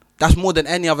 that's more than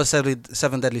any other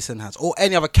seven deadly sin has, or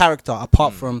any other character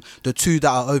apart from the 2 that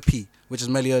are OP, which is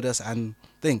Meliodas and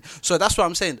thing. So that's what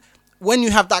I'm saying. When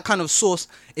you have that kind of source,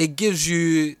 it gives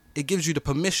you the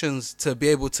permissions to be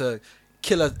able to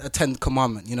kill a 10th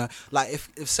commandment. You know, like if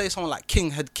say someone like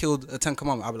King had killed a 10th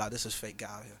commandment, I'd be like, this is fake. Get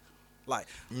out of here. Like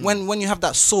when you have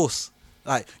that source,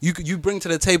 like you bring to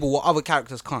the table what other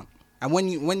characters can't. And when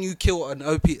you kill an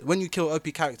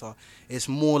OP character, it's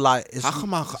more like it's. How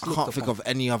come I it's looked can't think upon. of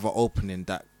any other opening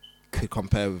that could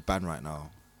compare with Ban right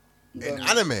now? In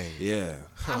anime. Yeah.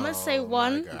 I must say Oh,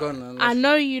 one. my God. Go on, then, I let's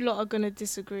know you lot are gonna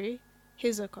disagree.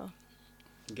 Hizuka.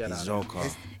 get out.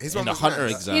 Hisoka. His In one the was Hunter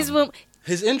nice. exam. His one,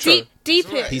 His intro. Deep It's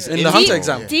alright, it. He's in in the it. Hunter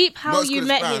exam. Deep how Not as you good as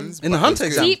met him. Bands, In the but Hunter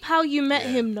it's exam. good. Deep how you met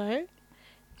Yeah. him, though.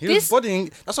 He This- was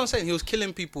bodying. That's what I'm saying. He was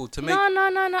killing people to make.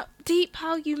 No. Deep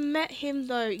how you met him,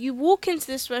 though. You walk into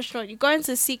this restaurant, you go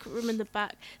into the secret room in the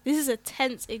back. This is a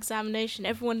tense examination.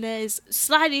 Everyone there is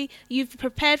slightly, you've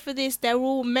prepared for this. They're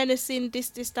all menacing, this,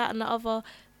 that, and the other.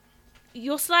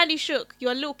 You're slightly shook.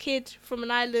 You're a little kid from an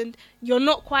island. You're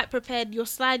not quite prepared. You're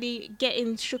slightly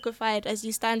getting shookified as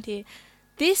you stand here.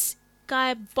 This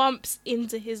guy bumps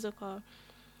into Hisoka,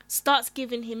 starts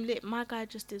giving him lip. My guy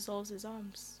just dissolves his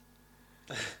arms.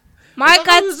 My Was that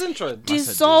guy how his intro?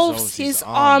 dissolves his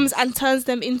arms and turns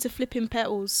them into flipping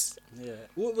petals. Yeah.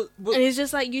 And it's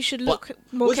just like, you should look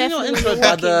more Was he carefully. not when you're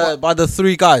introed walking. by the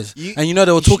three guys? You- And they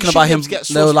were you talking should about be him. able to get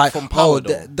They were sourced like, from Power, "Oh,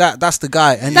 though." that's the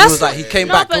guy." And That's he was like, he came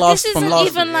no, back but last this from isn't last.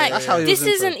 even like That's how he this was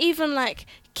introed. isn't even like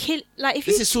kill. Like if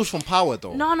This you is sourced from Power,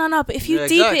 though. no. But if you Yeah,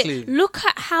 deep exactly. it, look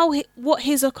at how what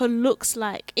Hisoka looks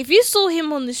like. If you saw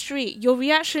him on the street, your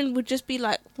reaction would just be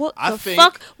like, "What I the think-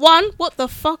 fuck?" One, what the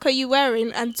fuck are you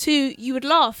wearing? And two, you would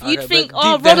laugh. You'd Okay, think, but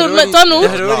 "Oh, deep, they had Ronald already- McDonald, They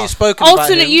had already spoken about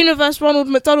alternate him. universe Ronald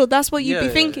McDonald." That's what you'd be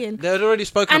Yeah. thinking. They had already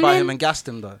spoken And about then- him and gassed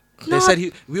him though. No. They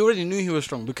said we already knew he was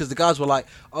strong because the guys were like,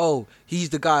 "Oh,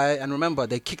 he's the guy." And remember,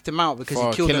 they kicked him out because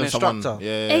For he killed an killing someone. instructor.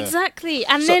 Yeah. Exactly,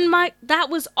 and So- then that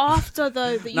was after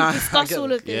though that you Nah, I discuss get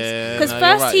all it. of this. Yeah, Because no, first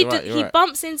you're right, he you're right, you're he right.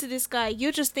 bumps into this guy.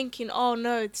 You're just thinking, oh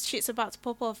no, this shit's about to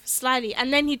pop off slightly,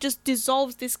 and then he just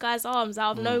dissolves this guy's arms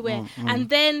out of nowhere. And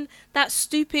then that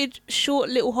stupid short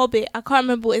little hobbit, I can't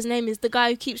remember what his name is, the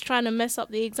guy who keeps trying to mess up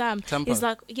the exam. Tempo. Is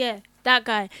like, yeah. That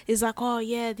guy is like, oh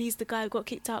yeah, he's the guy who got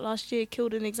kicked out last year,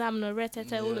 killed an examiner,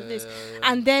 all of this.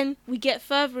 And then we get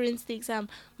further into the exam.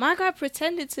 My guy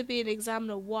pretended to be an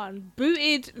examiner one,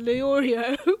 booted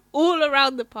Leorio all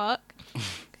around the park,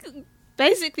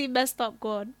 basically messed up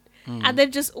God, and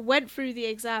then just went through the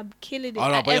exam, killing it Oh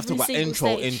no, at but you have to every talk about single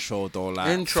intro stage. though, like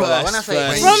Intro, like, when I say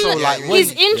first- intro, From like, his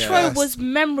when- intro yeah. was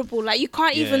memorable. Like you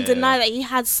can't even Yeah. deny that he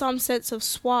had some sense of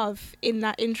suave in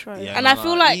that intro, Yeah, and no, I feel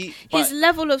no, like he- his but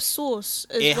level of source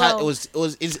as it well. had, it was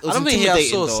I don't think he has intimidating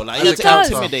sauce. though. Like As he a had to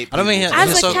character. intimidate I don't think he people. has,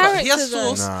 As a so- character, he has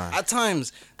though. sauce Nah. at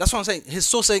times. That's what I'm saying. His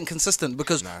sauce ain't consistent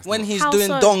because Nah, it's when not. he's How doing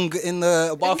so? dong in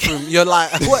the bathroom, you're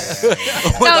like,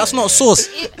 what? That's not sauce.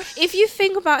 If you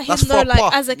think about him That's though, fuck like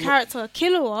off. as a character,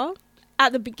 Killua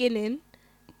at the beginning,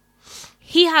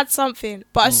 he had something,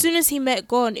 but as soon as he met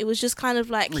Gon, it was just kind of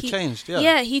like He changed,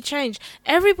 yeah. he changed.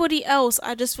 Everybody else,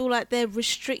 I just feel like they're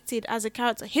restricted as a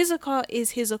character. Hisoka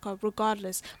is Hisoka,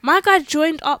 regardless. My guy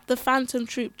joined up the Phantom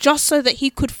Troop just so that he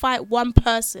could fight one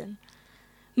person.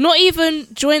 Not even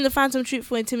join the Phantom Troop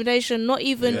for intimidation. Not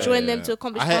even join them to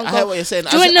accomplish one I hear goal. what you're saying.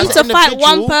 Join them As to an fight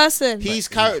one individual, person. His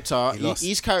character, he lost.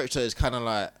 his character is kind of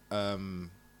like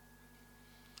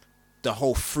the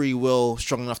whole free will,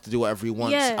 strong enough to do whatever he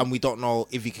wants, Yeah. and we don't know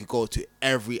if he can go to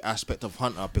every aspect of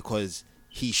Hunter because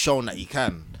he's shown that he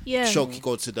can. Yeah. Show he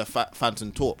go to the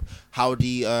Phantom Torp. How do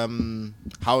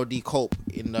he cope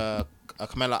in the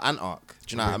Camilla Ant arc?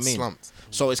 Do you know what I Being mean? slumped.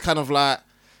 So it's kind of like.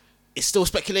 It's still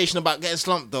speculation about getting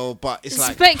slumped though, but it's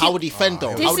like Specu- how would he fend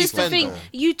though? This How would he is the fend thing. though?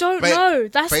 You don't Ba- know.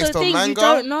 That's the Based on thing. You manga,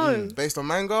 don't know. based on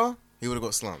manga, he would have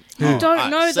got slumped. You don't Alright,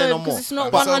 know say though no because more. it's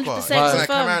not But 100% so far,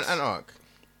 come around confirmed. an arc.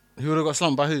 He would have got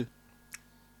slumped by who?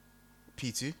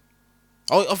 P2.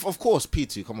 Oh, of course,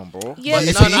 P2. Come on, bro. Yeah, But but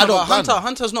if No, he- no, but Hunter.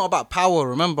 Hunter's not about power.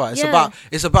 Remember, it's Yeah.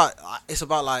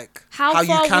 about like How how you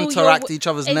far will counteract your- each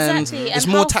other's Exactly, names. and It's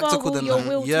more how far tactical will than your that.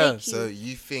 will Yeah. take you? So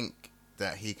you think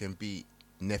that he can beat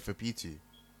Nefer P2?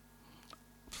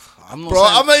 I'm not Bro,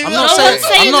 saying, I'm not even- I'm No not one's saying,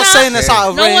 saying I'm not that. saying it's out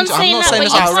of No range. one's I'm saying not that, saying but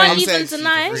it's you out of can't range. even saying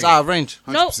deny. It's out of range.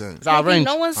 No, 100%. It's out of range.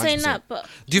 no one's saying 100%. that. But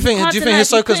Do you think can't do you deny think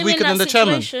if you Hisoka's put him in weaker that than the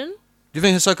chairman? situation. Do you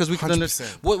think Hisoka's weaker than the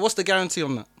 100%. What's the guarantee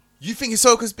on that? You think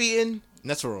Hisoka's beating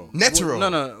Netero.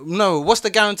 Netero? No. What's the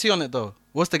guarantee on it though?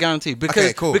 What's the guarantee? Because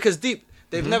Okay, cool. because deep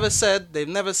they've never said they've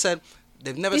never said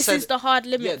This said is the hard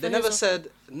limit. yeah for they never Hisoka. said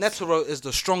Netero is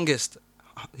the strongest.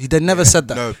 They never said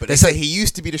that. No, but they they say he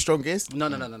used to be the strongest. No.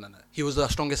 He was the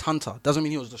strongest hunter. Doesn't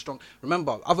mean he was the strong.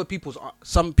 Remember,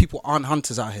 some people aren't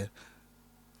hunters out here.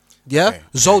 Yeah, Okay,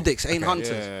 Zoldyx ain't okay. hunters.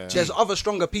 Yeah. There's other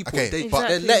stronger people. Okay, They, but-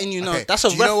 they're letting you know. Okay, That's a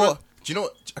do you know reference. what? Do you know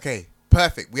what? Okay,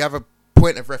 perfect. We have a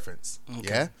point of reference.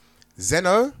 Yeah,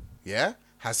 Zeno,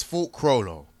 has fought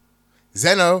Crollo.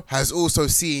 Zeno has also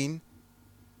seen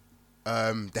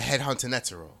the headhunter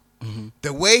Netero.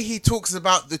 The way he talks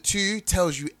about the two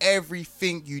tells you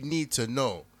everything you need to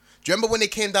know. Do you remember when they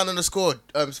came down on the score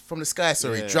from the sky?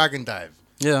 Sorry, Yeah. Dragon Dive,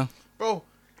 Yeah. bro.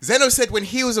 Zeno said when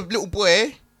he was a little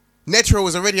boy, Netero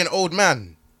was already an old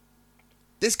man.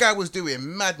 This guy was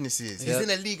doing madnesses. Yeah. He's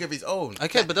in a league of his own.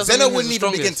 Okay, but doesn't Zeno mean he's wouldn't the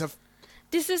even begin strongest. to.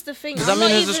 This is the thing. Does that mean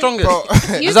he's the strongest? Bro,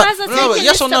 You guys are no, taking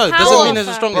yes this or to no? power, Does it mean he's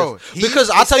the fam. strongest? Bro, Because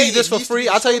I'll tell you he this for used to free. be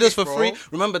I'll tell you this for strongest, free.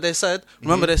 bro. Remember they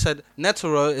said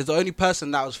Netero is the only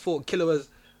person that was fought Killua's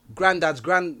granddad's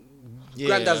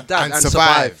dad and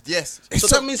survived. Yes. So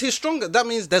that means he's stronger. That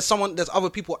means there's other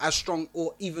people as strong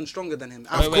or even stronger than him.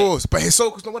 Of course, but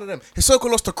Hisoka's not one of them. Hisoka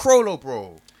lost to Crollo,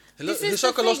 bro. This is the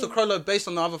Hisoka lost to thing. Crollo based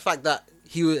on the other fact that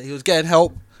he was getting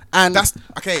help, and That's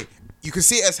okay. You can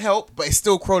see it as help, but it's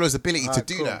still Crollo's ability to Alright,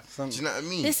 do cool. that. Do you know what I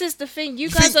mean? This is the thing. You You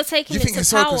guys think- are taking you it think to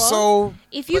Hisoka's power. so-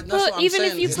 If you But that's what put, I'm even if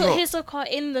saying, you it's put not. Hisoka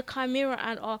in the Chimera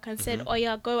Ant arc and said, "Oh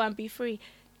yeah, go and be free,"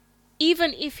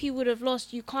 even if he would have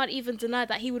lost, you can't even deny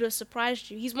that he would have surprised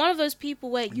you. He's one of those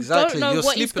people where you Exactly, don't know you're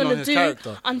what he's sleeping on gonna his do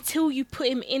character. until you put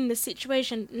him in the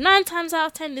situation. 9 times out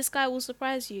of 10, this guy will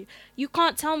surprise you. You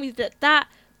can't tell me that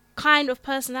kind of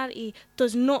personality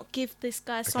does not give this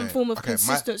guy some Okay, form of okay,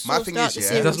 consistent my source thing throughout is, the yeah, he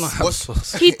series. does not have What's-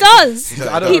 source. He does.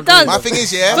 I don't He agree. does. My thing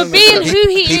is, yeah, For being who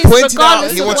he is, pointed out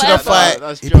regardless he of wanted to whatever. fight.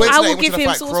 That's He true. pointed I out will he give wanted him to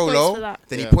fight source points for Crollo. that.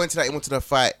 Then he Yeah. pointed out he wanted to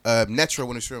fight Netero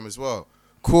on the stream as well.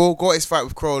 Cool, got his fight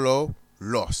with Crollo,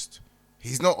 lost.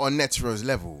 He's not on Netero's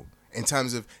level in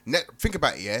terms of think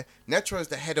about it, yeah. Netero is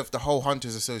the head of the whole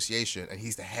Hunters Association, and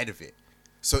he's the head of it.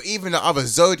 So even the other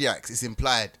Zodiacs is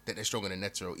implied that they're stronger than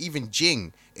Netero. Even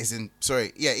Jing is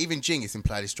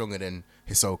implied is stronger than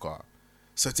Hisoka.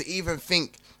 So to even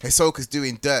think Hisoka's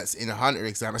doing dirts in a Hunter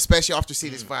exam, especially after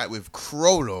seeing his fight with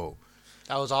Crollo,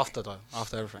 That was after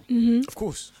everything. of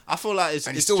course. I feel like it's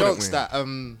And he still wouldn't jokes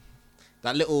win.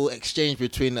 that little exchange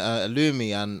between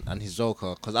Illumi and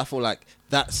Hisoka, because I feel like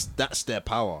that's their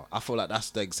power. I feel like that's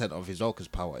the extent of Hisoka's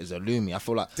power is Illumi. I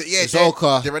feel like Yeah,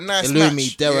 Hisoka, they're a nice Illumi,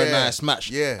 match. they're a Yeah, nice match.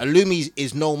 yeah. Illumi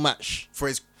is no match For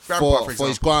his grandpa, for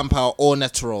his grandpa or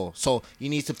Netero. So you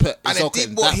need to put and Hisoka then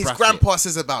in what that his bracket, grandpa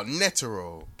says about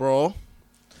Netero. bro.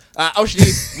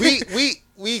 Actually,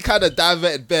 we kind of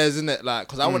diverted bears, isn't it? Like,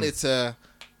 because I wanted to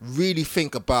really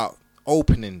think about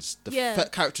openings, the Yeah.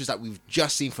 characters that we've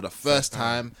just seen for the first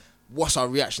time. What's our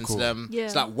reaction Cool. to them? Yeah.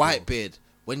 It's like Whitebeard.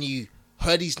 When you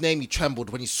heard his name, you trembled.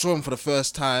 When you saw him for the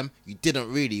first time, you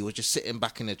didn't really. You were just sitting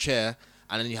back in a chair.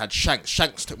 And then you had Shanks.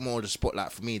 Shanks took more of the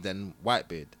spotlight for me than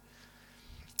Whitebeard.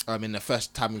 In the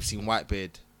first time we've seen Whitebeard,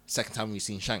 second time we've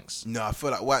seen Shanks. No, I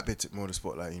feel like Whitebeard took more of the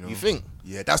spotlight, you know. You think?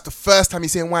 Yeah, that's the first time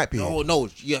he's seeing Whitebeard. No,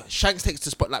 yeah. Shanks takes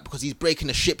the spotlight because he's breaking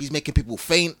the ship. He's making people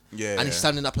faint. Yeah, and he's yeah.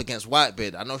 standing up against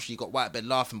Whitebeard. I know she got Whitebeard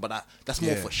laughing, but that's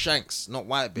more Yeah. for Shanks, not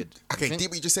Whitebeard. Okay, You think?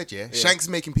 deep what you just said, yeah? Yeah. Shanks is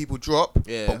making people drop,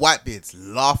 Yeah. but Whitebeard's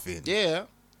laughing. Yeah.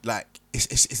 Like,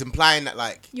 it's implying that,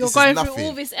 like, You're this going is through nothing.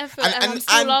 all this effort and I'm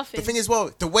still laughing. The thing is,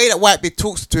 well, the way that Whitebeard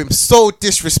talks to him so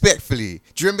disrespectfully.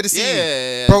 Do you remember the scene?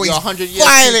 Yeah. Bro, You're he's 100 years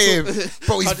violating too- him.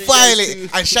 Bro, he's 100 years violating.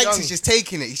 too And Shanks young. is just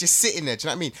taking it. He's just sitting there. Do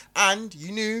you know what I mean? And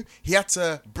you knew he had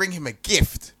to bring him a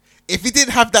gift. If he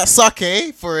didn't have that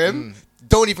sake for him,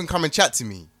 don't even come and chat to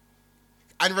me.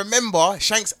 And remember,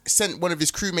 Shanks sent one of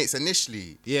his crewmates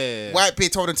initially. Yeah.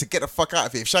 Whitebeard told him to get the fuck out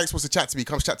of it. If Shanks wants to chat to me, he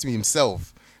comes chat to me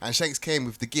himself. And Shanks came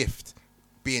with the gift,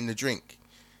 being the drink.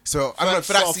 So I don't know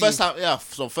for that scene. First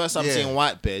time Yeah. seeing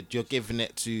Whitebeard, you're giving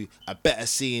it to a better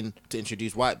scene to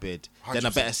introduce Whitebeard than a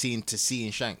 100%. better scene to see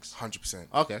in Shanks. 100%.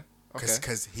 Okay.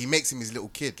 Because he makes him his little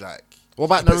kid, like What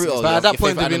about He puts Naruto? his- But at that Your point,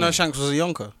 favourite did we know anime? Shanks was a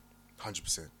Yonko?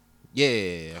 100%.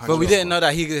 Yeah. But we 100%. didn't know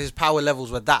that his power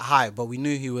levels were that high. But we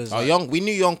knew he was. We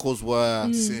knew Yonkos were.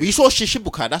 Mm. We saw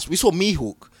Shishibukai. We saw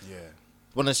Mihawk. Yeah.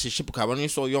 When I Shishibukai, when we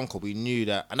saw Yonko, we knew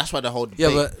that, and that's why the whole Yeah,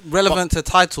 debate. but relevant to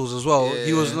titles as well, Yeah.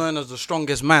 he was known as the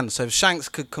strongest man. So if Shanks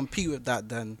could compete with that,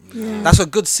 then that's a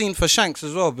good scene for Shanks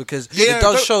as well because Yeah, it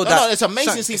does but- show No, that. it's an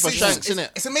amazing Shanks- scene for Shanks, isn't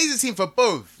it? It's an amazing scene for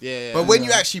both. Yeah. But when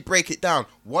you actually break it down,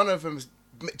 one of them's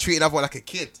treating another one like a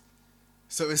kid.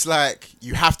 So it's like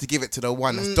you have to give it to the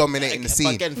one that's dominating the But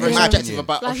scene. again, in very my subjective opinion.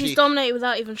 about Like he's obviously. dominated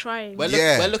without even trying.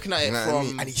 We're looking at it You know what I from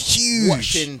mean? And he's huge.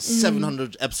 watching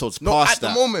 700 episodes Not past at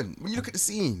that. the moment. When you look at the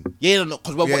scene. Yeah,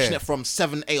 because we're Yeah. watching it from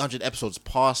 800 episodes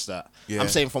past that. Yeah. I'm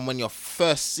saying from when you're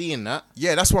first seeing that.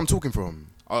 Yeah, that's what I'm talking from.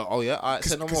 Oh yeah, alright,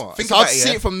 say no 'Cause more. think So I'd about it, see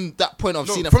yeah. it from that point of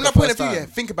No, seeing it from for that the point of first view, yeah,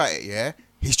 time. think about it, yeah.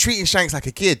 He's treating Shanks like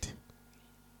a kid.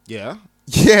 Yeah.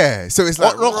 Yeah, so it's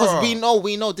like No, because raw.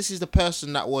 we know this is the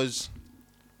person that was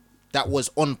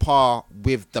on par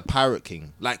with the Pirate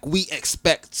King. Like we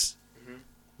expect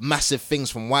massive things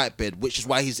from Whitebeard, which is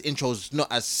why his intro is not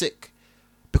as sick,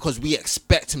 because we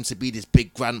expect him to be this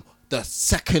big the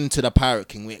second to the Pirate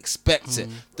King. We expect it.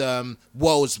 The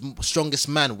world's strongest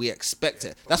man. We expect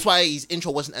it. That's why his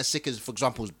intro wasn't as sick as, for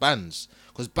example, Ban's,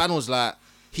 because Ban was like,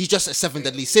 he's just a 7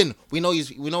 deadly sin. We know he's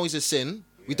a sin.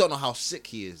 We don't know how sick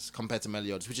he is compared to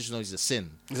Meliodas. We just know he's a sin.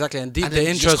 Exactly, and deep And the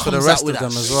then he just intros for the comes rest out with of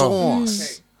them that as well. sauce.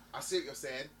 Okay, I see what you're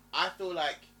saying. I feel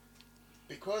like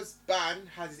because Ban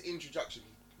has his introduction,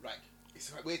 like,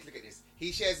 it's weird to look at this.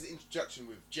 He shares his introduction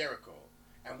with Jericho,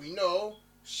 and we know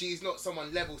she's not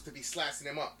someone levels to be slicing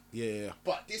him up. Yeah.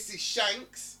 But this is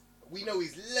Shanks. We know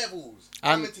his levels.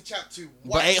 And- Coming to chapter 2.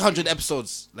 But 800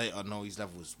 episodes later, know his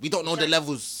levels. We don't know the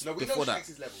levels No, we before know that.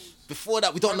 Shanks' levels. Before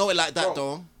that, we don't know it like that,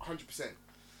 though. 100%.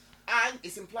 And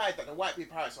it's implied that the Whitebeard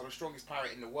pirates are the strongest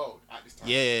pirate in the world at this time.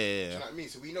 Yeah, Do yeah, you yeah. know what I mean?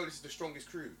 So we know this is the strongest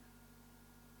crew. Do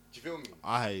you feel me?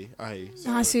 I.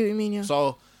 I see what you mean, yeah.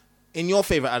 So, in your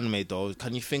favorite anime, though,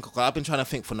 can you think? Cause I've been trying to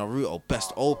think for Naruto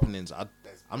best openings.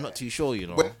 I'm not too sure, you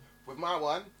know. With my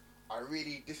one,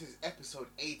 this is episode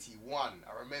 81.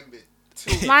 I remember.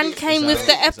 Man came with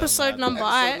the Is that episode mad? number,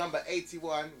 Episode aight? number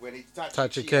 81 when he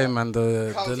Tachi came and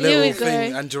the Here little we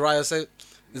thing, go. and Jiraiya said,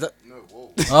 "Is that?" No,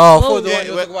 whoa. Oh, Whoa. for the one Yeah,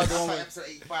 you were talking about, the That's one. like With, episode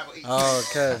 85 or 86. oh,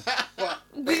 okay. But,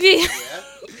 Yeah. yeah,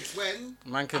 it's when...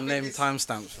 Man I can think name it's-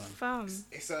 timestamps, man. Fam.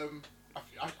 It's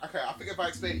I think if I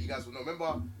explain it, you guys will know.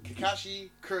 Remember Kakashi,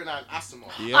 Kurina, and Asuma.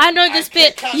 Yeah. I know this And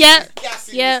bit. Kakashi's Yeah.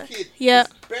 gassing Yeah. this kid. Yeah.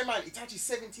 Bear in mind, Itachi's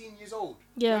 17 years old.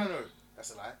 Yeah. No,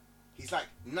 that's a lie. He's like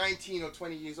 19 or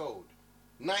 20 years old.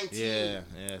 19. Yeah,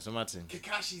 it's a mad thing.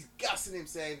 Kakashi's gassing him,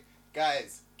 saying,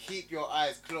 "Guys, keep your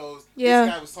eyes closed." Yeah.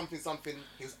 This guy was something.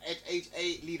 He was age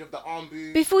 8, leader of the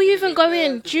Anbu. Before you even go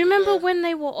in, do you remember when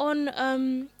they were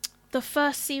on the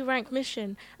first C rank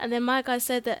mission, and then my guy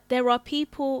said that there are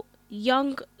people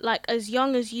young as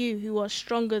you who are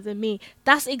stronger than me?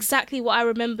 That's exactly what I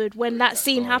remembered when that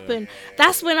scene happened.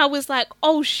 That's when I was like,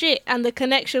 oh shit, and the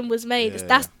connection was made.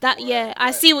 Yeah. Yeah, I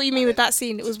see what you mean with that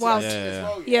scene. It was wild.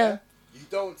 Yeah. You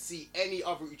don't see any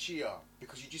other Uchiha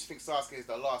because you just think Sasuke is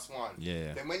the last one.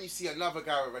 Yeah. Then when you see another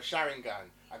guy with a Sharingan,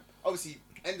 and obviously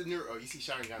end of Naruto, you see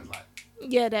Sharingans like.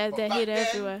 Yeah, they're But here, back they're then,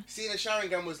 everywhere. Seeing a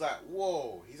Sharingan was like,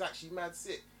 whoa, he's actually mad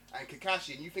sick. And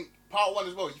Kakashi, and you think part 1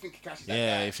 as well. You think Kakashi's that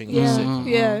Yeah, guy. you think he's sick.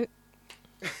 Yeah,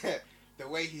 yeah. The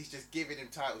way he's just giving him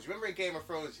titles. Remember in Game of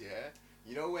Thrones, yeah?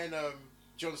 You know when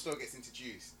Jon Snow gets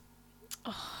introduced,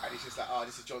 and it's just like, oh,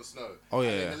 this is Jon Snow. Oh, yeah,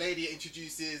 And then yeah. the lady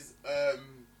introduces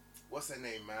what's her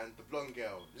name, man? The blonde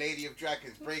girl, Lady of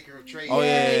Dragons, Breaker of Trade. Oh,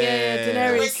 yeah.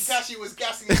 The way Daenerys. Kakashi was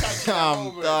gassing Itachi that I'm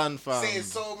moment, done, fam. saying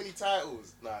so many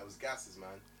titles. Nah, it was gasses, man.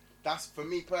 That's, for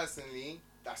me personally,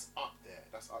 that's up there.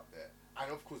 That's up there.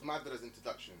 And of course, Madara's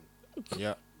introduction.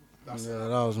 Yeah. That's Yeah, that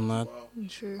was mad. Well,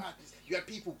 True. mad. You had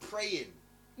people praying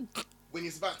when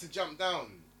he's about to jump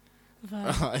down.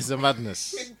 It's a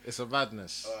madness. It's a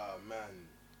madness. Oh, man.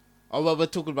 Oh, well, we're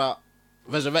talking about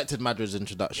Resurrected Madara's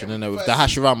introduction, Yeah, innit? With first-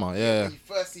 the Hashirama, yeah. When you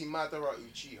first see Madara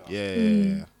Uchiha.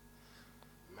 Yeah.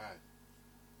 Man.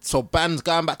 So,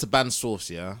 going back to Ban's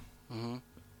source, yeah? Mm-hmm.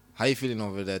 How you feeling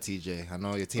over there, TJ? I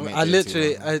know your teammate. I JT,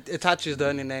 literally, man. Itachi is the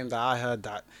only name that I heard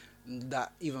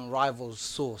that even rivals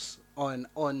Source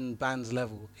on Band's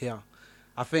level here.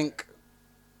 I think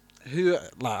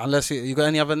unless you got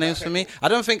any other names for me, I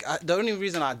don't think the only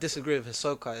reason I disagree with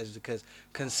Hisoka is because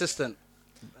consistent,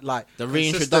 the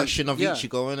reintroduction of yeah.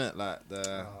 Ichigo, innit? Like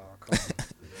the.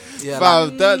 Yeah,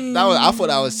 Fam, I thought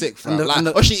that was sick, fam. And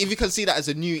the- Actually, if you can see that as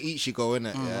a new Ichigo,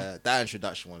 innit? Yeah, that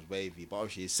introduction was wavy, but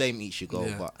obviously same Ichigo,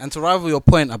 yeah. but And to rival your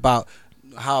point about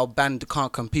how Band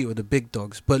can't compete with the big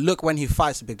dogs, but look when he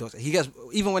fights the big dogs,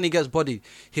 even when he gets bodied,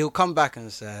 he'll come back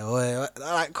and say, "Oi,"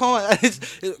 like, come on,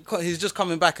 he's just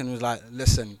coming back and was like,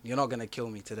 "Listen, you're not gonna kill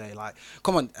me today." Like,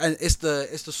 come on, and it's the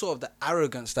sort of the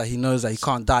arrogance that he knows that he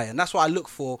can't die, and that's what I look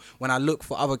for when I look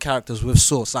for other characters with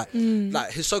Source. Like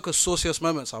Hisoka's sauciest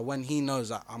moments are when he knows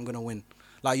that I'm gonna win.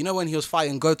 Like, you know when he was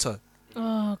fighting Goto,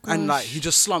 Oh, gosh. and like he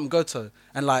just slumped Goto,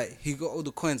 and like he got all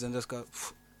the coins and just go.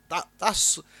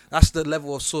 That's the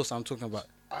level of Source I'm talking about.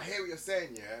 I hear what you're saying,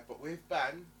 yeah, but with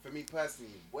Ban, for me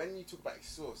personally, when you talk about his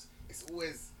source, it's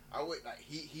always, like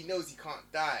he knows he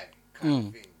can't die, kind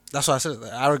of thing. That's what I said.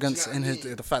 The arrogance Do you know in what I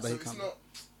mean? the fact that So he it's can't. not-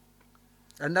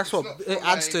 And that's it's what not it from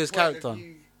adds a to his point of character.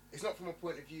 view- it's not from a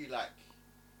point of view like,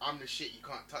 I'm the shit, you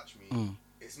can't touch me. Mm.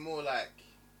 It's more like,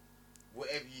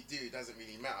 whatever you do doesn't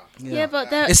really matter. Yeah, but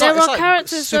there It's are like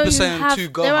characters Super though who Saiyan have 2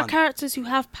 there are Gohan. characters who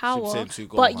have power, Saiyan 2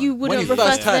 but Gohan. you When wouldn't he refer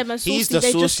first to had- them as he's saucy. the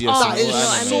They just sauciest are. of You all know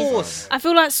what I mean? Source. I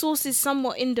feel like Source is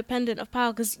somewhat independent of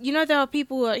power because you know there are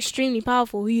people who are extremely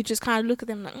powerful who you just kind of look at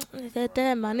them like they're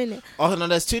there, man, innit? oh no,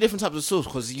 there's two different types of sauce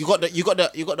because you got the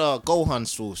Gohan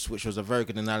sauce, which was a very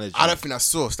good analogy. I don't think that's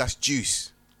sauce. That's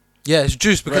juice. Yeah, it's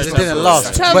juice because Very it didn't temporary.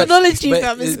 last. Terminology, But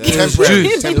fam, is it was temporary.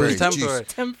 juice. It Temporary. was temporary.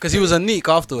 Temporary. Because he was a neek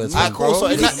afterwards. Alright, man, cool. bro. So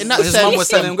in that His sense, mum was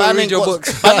telling him, "Go Ban read ain't your got-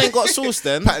 books." Ban ain't got sauce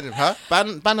then. Huh?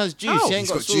 Ban has juice. Oh, He ain't he's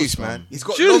got, got sauce, juice, man. man. He's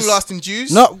got Juice. long-lasting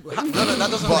juice. No, that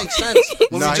doesn't make sense.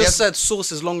 When Nah, we he just has- said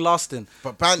Source is long lasting.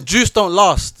 But Ban, Juice don't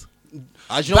last.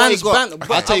 you know what he got?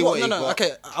 Ban, I'll tell you what he no, got.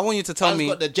 okay. I want you to tell Man's me.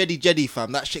 got the Jedi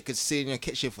fam. That shit could sit in your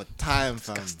kitchen for time,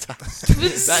 fam.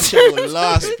 That shit will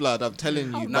last, blood. I'm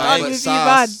telling you. No, Bang, but-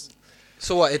 sauce.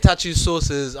 So what? Itachi's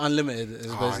sauce is unlimited. Is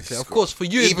basically, of course, for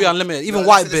you it'd be Even- unlimited. Even no,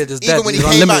 Whitebeard listen, is dead. even when It's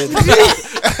he came back- unlimited.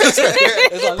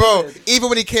 It's Bro, unlimited. even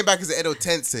when he came back as an Edo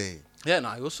Tensei, Yeah,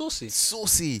 no, it was saucy.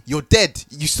 saucy. You're dead.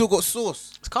 You still got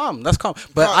sauce. It's calm. That's calm.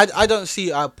 But I don't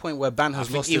see a point where Ban I has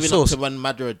think lost his even sauce. up to when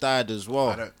Madara died as well.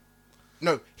 I don't.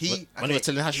 No, he. When you were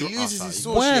telling Hashi- he loses oh, his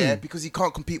sorry. sauce When? yeah, because he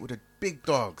can't compete with the big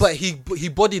dogs. But he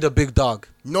bodied a big dog.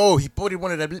 no, he bodied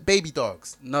one of the baby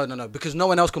dogs. No, because no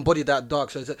one else can body that dog.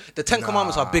 So the Ten Nah.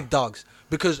 Commandments are big dogs.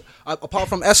 Because apart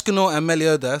from Escanor and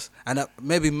Meliodas and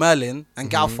maybe Merlin and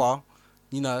Galfar,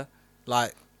 you know,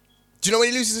 like Do you know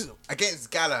when he loses against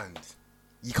Galland?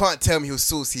 You can't tell me he was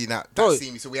saucy in that Bro.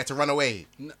 scene, so we had to run away.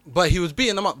 but he was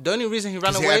beating them up. The only reason he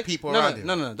ran 'Cause he away, had people no, around him.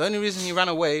 no. The only reason he ran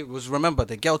away was, remember,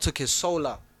 the girl took his soul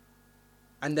out,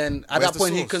 and then at Where's that the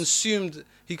point he sauce? consumed.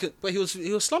 But he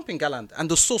was slumping Galland,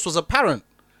 and the source was apparent.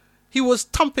 He was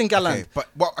thumping Galland. Okay, but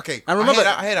well, okay. And remember-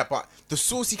 I hear that. But the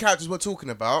saucy characters we're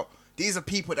talking about, these are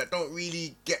people that don't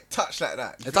really get touched like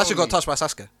that. You It feel actually got me? touched by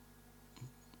Sasuke.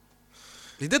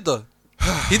 He did though.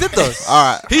 He did though.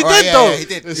 All right, He all right, did yeah, though. yeah, he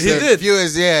did. He did.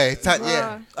 Viewers, yeah,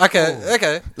 yeah.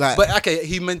 Okay. Like- But okay,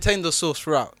 he maintained the source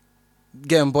throughout,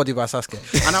 getting bodied by Sasuke.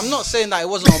 And I'm not saying that it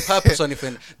wasn't on purpose or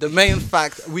anything. The main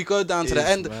fact, we go down to the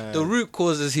end, the root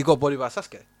cause is he got bodied by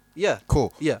Sasuke. Yeah.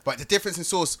 Cool. Yeah. But the difference in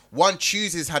source, one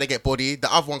chooses how they get bodied,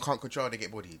 the other one can't control how they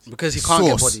get bodied. Because he can't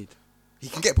get Source. bodied. He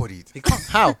can get bodied. He can't.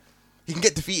 How? He can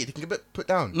get defeated. He can get put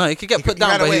down. No, he could get put he down,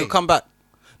 ran but away. he'll come back.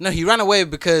 No, he ran away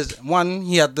because one,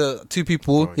 he had the two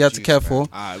people Oh, he had to jeez, care man. for.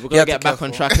 Alright, we're He gonna had to get back care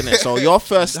on for. track in it. So your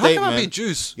first How can I be statement,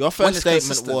 juice? your when first it's statement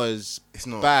consistent? was It's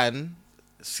not. Ban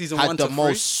Season had 1 the to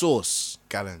most 3. sauce.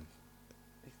 Gallon.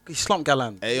 He slumped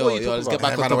Galland. Hey What are yo, you let's talking get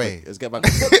back Ran on away. topic. Let's get back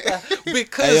on topic.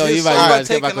 Because Hey yo, his you soul man, got let's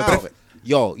get back taken on out. topic.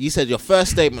 Yo, you said your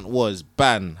first statement was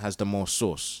Ban has the most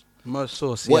sauce. Most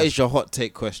sauce. What yeah. is your hot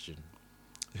take question?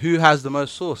 Who has the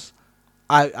most sauce?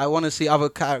 I want to see other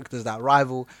characters that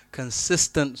rival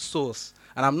consistent sauce.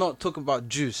 And I'm not talking about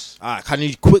juice. Alright, can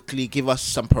you quickly give us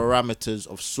some parameters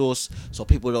of sauce so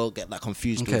people don't get that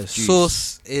confused Okay, with juice?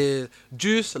 sauce is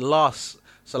juice lasts.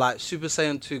 So like Super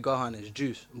Saiyan 2 Gohan is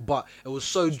juice, but it was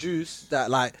so juice that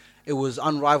like it was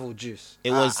unrivaled juice.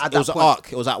 It was at it was that an point.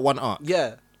 arc. It was at one arc.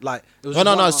 Yeah, like it was. No,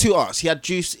 one it's arc. two arcs. He had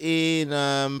juice in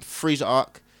Frieza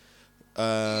arc.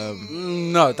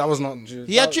 No, that was not juice.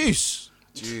 He had juice.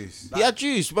 Juice. He had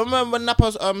juice. Remember when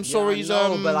Nappa's Sorry's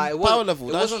but like, it power wasn't, level?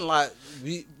 It That's wasn't like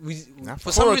we Nah,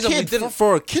 for some for a reason we kid. didn't.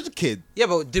 For a kid. Yeah,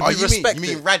 but did Oh, we you respect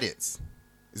mean it Raditz?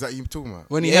 Is that you talking about?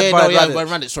 when he Yeah, had no, yeah, Raditz? when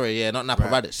Raditz. Sorry, yeah, not Nappa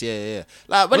Right. Raditz. Yeah.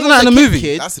 Like when Wasn't he was that in a the movie?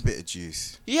 kid, That's a bit of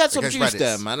juice. he had some Against juice Raditz.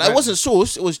 there, man. Like, it Raditz. wasn't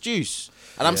sauce. It was juice.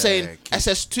 And I'm Yeah, saying kid.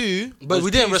 SS2, But was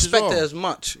we didn't juice respect well. it as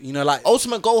much, you know. Like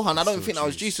Ultimate Gohan, I don't Still think that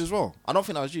was juice. juice as well. I don't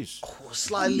think that was juice.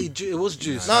 slightly, it was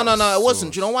juice. No, that was it wasn't.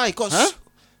 sauce. Do you know why? It got Huh?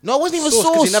 no, it wasn't even Sauce,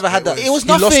 'cause sauce. he never had that. It was He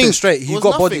nothing. lost him straight. He It was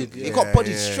got nothing. bodied. He got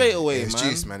bodied straight away, It was man.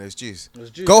 juice, man. It was juice. It was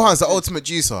juice. Gohan's the ultimate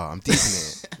juicer. I'm deep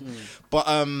in it. But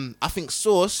I think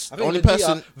sauce. I The think only Vegeta,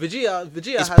 person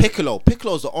Vegeta is has. Piccolo.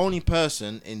 Piccolo's the only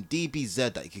person in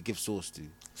DBZ that you could give sauce to.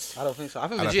 I don't think so. I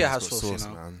think I don't Vegeta think has it's got sauce, you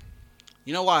know. man.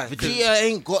 You know why? 'Cause Vegeta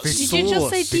ain't got Did sauce. you just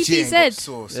say Vegeta ain't got DBZ?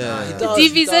 sauce, Yeah. man. He Yeah. does,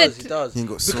 DBZ. He does. He ain't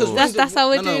got Because sauce. That's how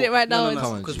we're doing it right now. Come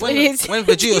on, Because G. when It's-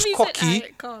 Vegeta's DBZ, cocky,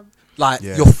 alright, calm. like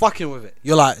Yeah. you're fucking with it.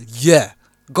 You're like, yeah,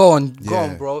 go on, Yeah.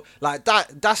 bro. Like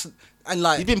that. That's and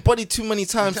like. You've been bodied too many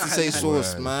times to say Nah,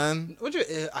 sauce, word. man. What do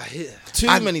you? I hear. Too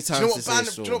And many do you times know to what say Ban,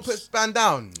 sauce. do you know what puts Ban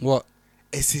down? What?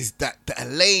 It's his the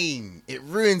Elaine. It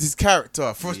ruins his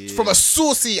character from a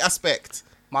saucy aspect.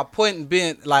 My point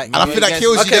being, like, And I feel that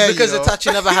kills you okay, there, because you know?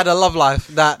 Itachi never had a love life.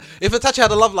 That if Itachi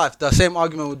had a love life, the same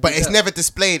argument would. But be it's there. never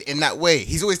displayed in that way.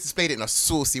 He's always displayed it in a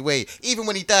saucy way. Even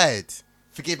when he died,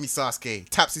 forgive me, Sasuke,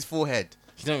 taps his forehead.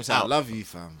 You don't even say I Out. love you,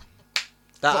 fam.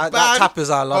 that Ban- tap is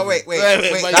our love. Oh wait. Wait,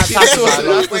 That but tap is sauce, our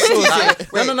love. that's the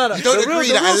sauce. Wait, No. You don't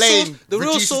agree that Elaine the real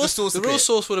reduces source, the sauce a the real bit?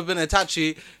 source would have been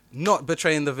Itachi not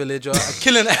betraying the village or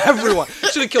killing everyone.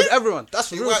 Should have killed everyone. That's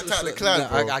the He real worked source. out the clan, Yeah,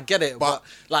 bro. I get it, But but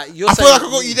like you're I saying, feel like I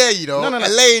got you there, you know. No.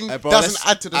 Elaine Hey, bro, doesn't let's-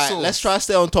 add to the alright, sauce. Let's try to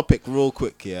stay on topic real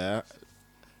quick, yeah?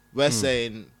 We're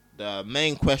saying the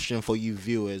main question for you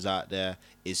viewers out there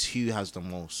is who has the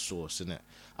most sauce, innit?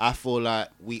 I feel like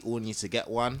we all need to get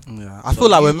one. Yeah, I feel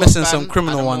like we're you've got missing Ban some at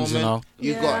criminal the ones, you know. moment.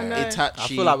 You've Yeah, got I know. Itachi. I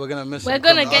feel like we're gonna miss. We're some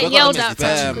gonna criminal get We're gonna yelled miss at this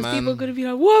fair, because man. people are gonna be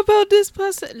like, "What about this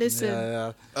person?" Listen,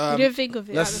 Yeah. we didn't think of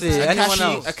it. let's at the see. time. Anyone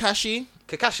else? Akashi.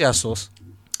 Kakashi has sauce.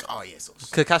 Oh yeah, sauce.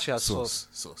 Kakashi has sauce.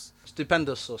 Sauce.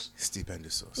 Stupendous sauce.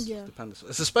 Stupendous sauce. Yeah. Stupendous sauce.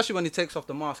 It's especially when he takes off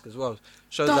the mask as well.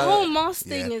 Shows The that whole mask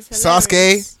thing Yeah. is hilarious.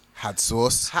 Sasuke had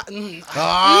sauce. Ah, I'm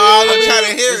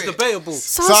trying to hear it's it. debatable.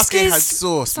 Sasuke had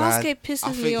sauce, man. Sasuke pisses I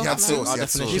me think he off, had man. sauce. Our Yeah,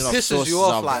 definition sauce. of He pisses sauce you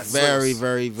off are like very, sauce.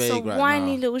 very It's vague a right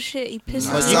whiny now. little shit. He pisses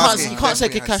Nah, But me you off. can't, Sasuke you can't say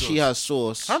definitely had Kakashi sauce. has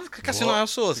sauce. How does Kakashi not have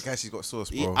sauce? Kakashi's got sauce,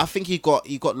 He- bro. I think he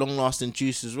got long lasting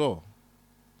juice as well.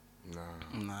 Nah.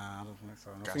 Nah, I don't think so.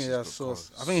 I Kakashi's think he has got sauce.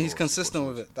 sauce. I think he's Sauce, consistent sauce.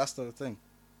 with it. That's the thing.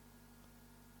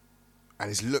 And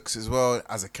his looks as well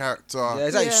as a character. Yeah,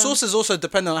 exactly. Yeah. Sauce is also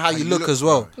dependent on how you look as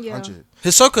well. bro. Yeah. 100.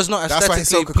 Hisoka's not That's why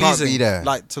aesthetically Hisoka can't be pleasing, there.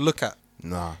 like to look at.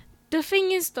 Nah. The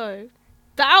thing is, though,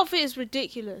 the outfit is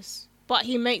ridiculous, but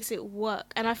he makes it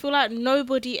work. And I feel like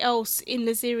nobody else in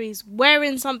the series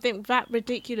wearing something that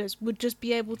ridiculous would just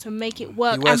be able to make it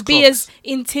work wears and be Crocs. as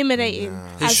intimidating Nah.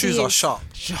 His as shoes he are is. sharp.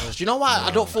 Do you know why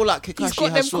I don't feel like He's Kakashi got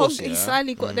them has sauce? He's Yeah?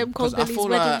 slightly got them 'Cause I Congolese feel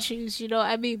wedding like- shoes, you know what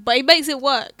I mean? But he makes it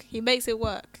work. He makes it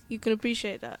work. You can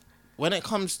appreciate that. When it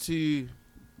comes to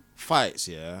fights,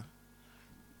 yeah,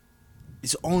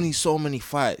 it's only so many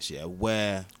fights, yeah,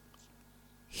 where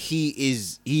he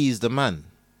is the man,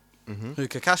 Who,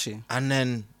 Kakashi? and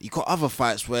then you got other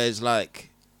fights where it's like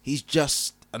he's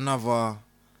just another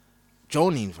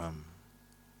Jonin, fam.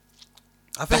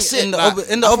 I think That's it. in the like,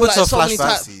 in the I feel like Obito so many flashback.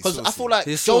 times- He's 'cause I saucy. feel like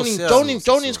He's sauce, yeah. Jonins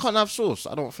Sauce. can't have sauce.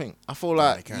 I don't think. I feel Nah,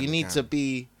 like he can, you he need can. to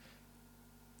be.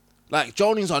 Like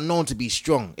Jonins are known to be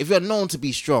strong. If you're known to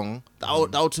be strong,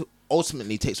 that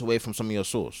ultimately takes away from some of your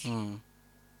sauce.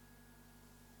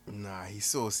 Nah, he's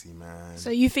saucy, man. So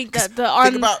you think that the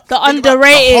think about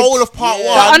underrated, the whole of part the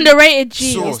one. underrated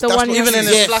G Sauce. is the That's one what who Even in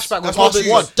Yes, his flashback with that's what Obito. it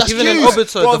was. That's Even in juice.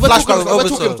 Obito, Bro, the we're flashback talking, with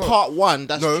we're Obito. talking part one.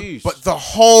 That's No, juice. but the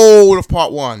whole of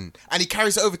part one, and he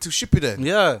carries it over to Shippuden.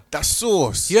 Yeah. That's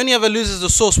sauce. He only ever loses the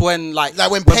sauce when when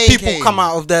when pain people came. come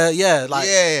out of their yeah,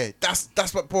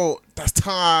 that's what, bro. That's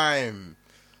time.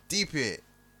 Deep it.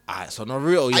 Alright, so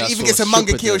Naruto, And even gets a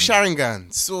manga kill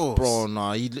Sharingan. Sauce. Bro,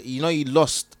 nah, you know you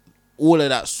lost all of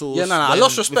that sauce. Yeah, I when-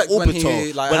 lost respect with when Obito,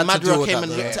 he, like, when had to deal Madara with came that,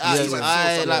 and though. looked Yeah, at yeah, his yeah.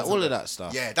 eye, Sauce, like sauce, all of sauce. that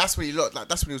stuff. Yeah, that's when he lost. Like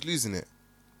that's when he was losing it.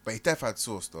 But he definitely had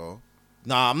sauce though.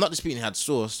 Nah, I'm not disputing he had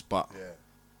sauce, but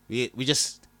Yeah. we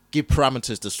just give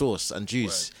parameters to sauce and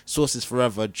juice. Sauce is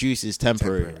forever, juice is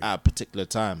temporary at a particular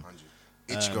time.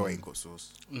 Ichigo ain't got sauce.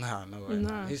 Nah, no way.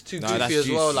 Nah. He's too Nah, that's goofy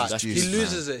as well. juice, Like that's he juice,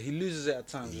 loses it. He loses it at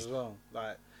times as well.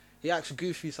 Like he acts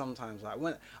goofy sometimes. Like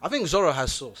when I think Zoro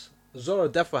has sauce. Zoro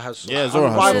definitely has sauce. Yeah, Zoro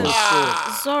has Unrivaled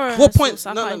sauce. Zoro. What has point- sauce,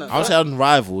 I no, find no, no. I would say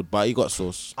unrivaled, but he got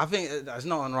sauce. I think it's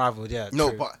not unrivaled. Yeah.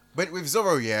 No, true. but with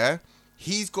Zoro, yeah,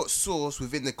 he's got sauce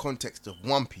within the context of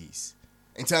One Piece.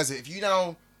 In terms of if you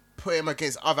now put him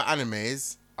against other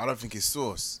animes, I don't think it's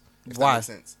sauce. If Why? that makes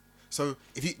sense. So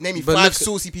if you name me But 5 look-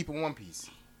 saucy people in One Piece,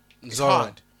 it's Zoro,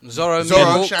 hard. Zoro, Zoro,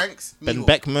 Mihawk. Shanks, Ben Mihawk.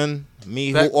 Beckman,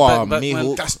 Mihawk, Ben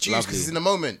Mihawk. That's juice because lovely. it's in the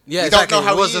moment. Yeah, we exactly. don't know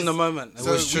how It was he in is. the moment. It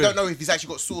So was we true. don't know if he's actually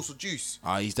got sauce or juice.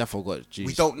 He's definitely got juice.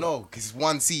 We don't know because it's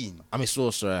one scene. I mean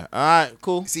sauce, right? Alright,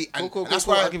 cool. See, cool, and cool, that's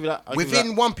cool. why I'll give you that. I'll give you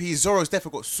within One Piece, Zoro's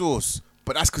definitely got sauce,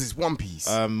 but that's because it's One Piece.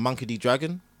 that. Monkey D.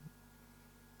 Dragon.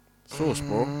 Sauce,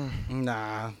 bro.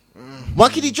 Nah.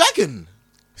 Monkey D. Dragon.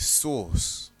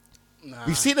 Sauce. Nah.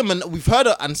 We've seen them, we've heard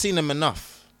it and seen them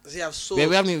enough. Does he have sauce? We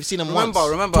haven't even seen them Remember,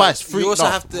 once, twice, three. You also no.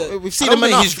 have to. We've seen I don't them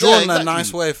think enough. He's drawn yeah, a exactly.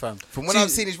 nice way, fam. From what See- I've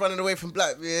seen, he's running away from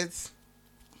Blackbeards.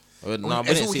 No, we it's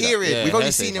didn't all see that. hearing. Yeah, We've only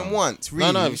hearsay, seen him fam. once,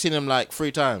 really. No, we've seen him like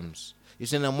 3 times. You've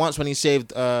seen him once when he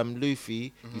saved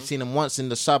Luffy. You've seen him once in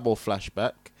the Sabo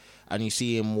flashback, and you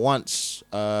see him once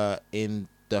in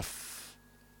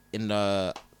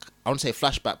the I won't say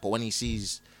flashback, but when he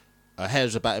sees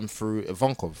hears about him through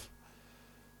Ivankov.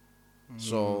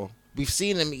 So we've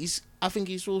seen him. I think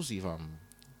he's saucy, fam.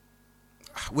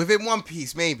 Within One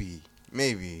Piece, maybe.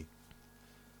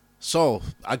 So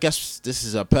I guess this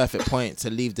is a perfect point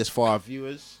to leave this for our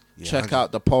viewers. Yeah, Check 100.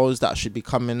 out the polls that should be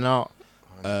coming out.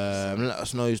 Let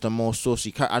us know who's the most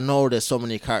saucy character. I know there's so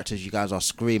many characters you guys are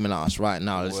screaming at us right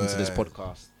now. Listen to this Word.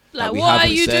 podcast. Like, that we what are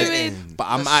haven't you said, doing? But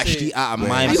I'm Let's actually see. out of Wait,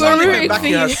 my we were mind. rooting for Baki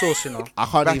you. has sauce, you know. I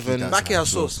can't Baki even. does Baki has have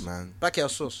sauce, man. Baki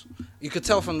has sauce. You could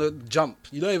tell from the jump.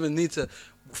 You don't even need to.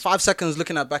 5 seconds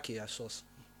looking at Baki has sauce.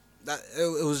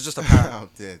 It was just apparent. I'm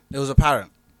dead. It was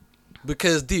apparent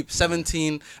because deep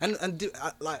 17 and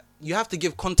like you have to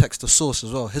give context to sauce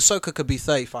as well. Hisoka could be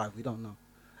 35. We don't know,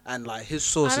 and like his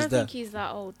sauce I is don't there. think he's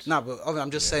that old. Nah, but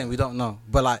I'm just saying we don't know.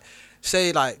 But like,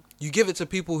 say like you give it to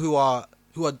people who are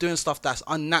doing stuff that's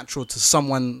unnatural to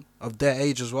someone of their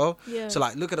age as well. Yeah. So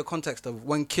like, look at the context of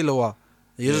when Killua.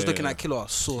 You're just Yeah, looking yeah. at Killua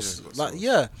sauce. Killua's got Like sauce.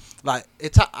 yeah, like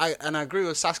I agree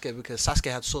with Sasuke because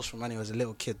Sasuke had sauce from when he was a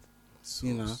little kid.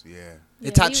 You know. Yeah. Yeah,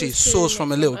 Itachi, he was source killing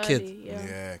from it a little early, kid.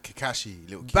 Yeah. Kakashi,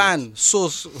 little kid. Ban,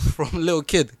 source from little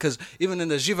kid. Because even in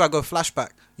the Jivago flashback,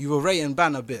 you were rating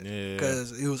Ban a bit. Yeah.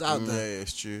 Because he was out Yeah, there.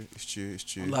 it's true.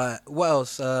 Like, what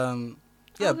else? Yeah,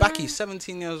 Oh, Baki, no.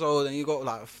 17 years old, and you got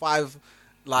like 5,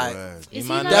 like, Word. Is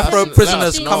Man, he let like death row 17,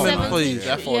 prisoners 16, coming 17? for you.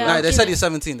 Yeah, Yeah, no, No, I'll they give said it- he's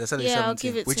 17. They said he's Yeah, I'll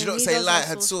 17. give it Would to you him. not He say does Light have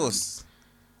had sauce, sauce?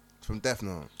 From Death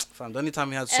Note. Fam, the only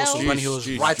time he had sauce was L. when he was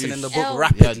Juice, writing juice. in the book L. Yeah,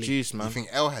 rapidly. juice, You man. think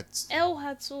L had? L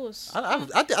had sauce. I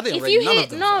didn't If rate you none hit of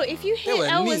them. no, fam. if you They were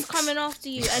hit L is neeks. coming after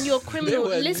you and you're a criminal,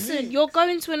 were listen, neeks. you're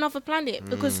going to another planet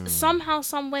because somehow,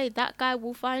 some way, that guy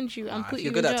will find you and Nah, put if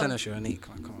you you're good in at jail. tennis, you're a neat.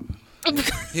 Come on.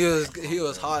 He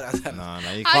was hard at tennis. Nah,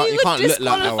 you How can't. you You would can't look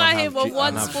like that disqualify one. him on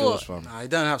one sport? Nah, he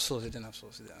didn't have sauce. He didn't have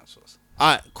sauce.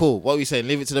 Alright, cool. What are we saying?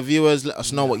 Leave it to the viewers. Let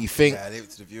us know what you think. Yeah, leave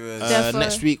it to the viewers. Defo.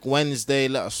 Next week, Wednesday,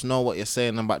 let us know what you're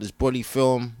saying about this Broly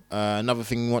film. Another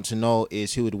thing we want to know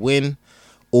is who would win,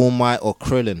 All Might or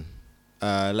Krillin.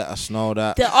 Let us know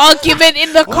that. The argument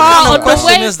in the kind car of on the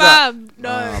question way, is that? fam.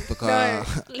 No, because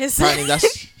no. Listen, apparently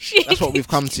that's what we've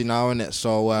come to now, isn't it?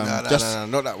 So no,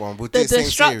 not that one. We'll do the the same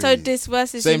Destructo series. Disc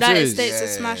versus Same United series. States of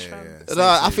Yeah, Smash, yeah, fam. yeah.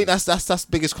 No, I think that's the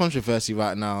biggest controversy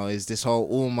right now is this whole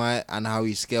All Might and how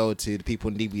he's scaled to the people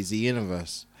in DBZ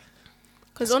universe.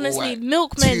 Because That's honestly, alright.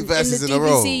 milkmen 2 in the verses in a row.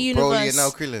 DBZ Broly and universe now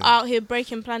Krillin. are out here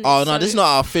breaking planets. Oh no, so- this is not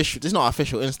our official. This is not our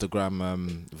official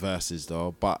Instagram verses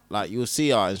though. But like you'll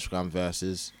see our Instagram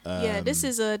verses. Yeah, this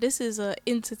is a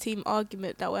inter-team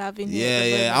argument that we're having here. Yeah, at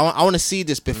the yeah. moment. I want to see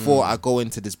this before I go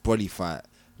into this Broly fight.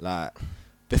 Like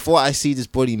before I see this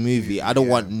Broly movie, I don't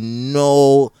want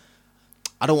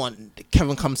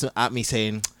Kevin comes at me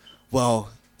saying, "Well,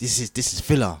 this is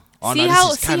filler." Oh, see no, how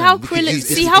this is see canon. how We can Krillin use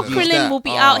this, see we how can use Krillin that. will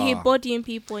be out here Ah. bodying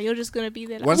people, and you're just gonna be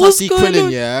there. Like, Once I "What's see going Krillin,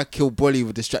 on?" yeah, kill Broly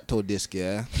with the Destructo disc,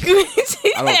 yeah. I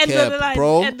don't End of the care, line,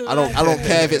 bro. end of the I line. don't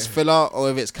care if it's filler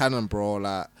or if it's canon, bro.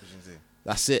 Like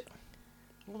that's it.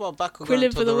 What about Bakugan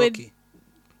Krillin for the win. Todoroki?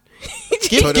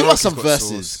 Give Todoroki's us some got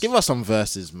verses. sauce. Give us some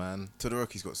verses, man.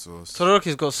 Todoroki's got sauce.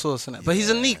 Todoroki's got sauce in it, but he's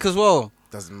a Yeah. neek as well.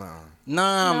 Doesn't matter.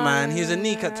 Nah, No, man, he's a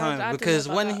neek at I times don't because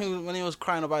know when about he was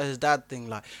crying about his dad thing,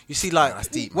 like you see, like That's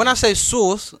deep, when man. I say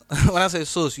sauce,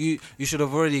 you should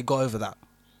have already got over that.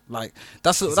 Like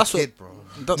that's He's that's a what. kid, bro.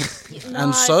 Nah,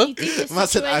 And so? if you deep this Man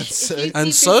said, situation- and if so. you deep And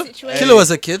this so, situation- Killer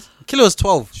was a kid. Killer was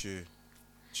 12.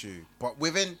 True. But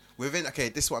within okay,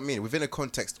 this is what I mean. Within a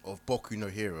context of Boku no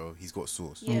Hero, he's got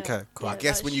sauce. Yeah, Okay, But I yeah, guess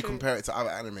that's when you true. compare it to other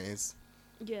animes,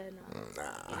 Yeah, no.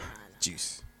 nah,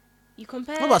 juice. You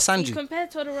compare. What about Sanji? You compare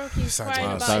Todoroki's Sanji. crying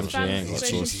Oh, about Sanji his family ain't got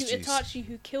situation to juice. Itachi,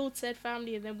 who killed said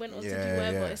family and then went on to do Yeah,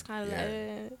 whatever. yeah, It's kind of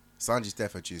yeah. like. Sanji's there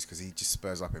for juice because he just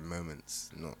spurs up in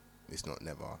moments. It's not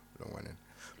never long running.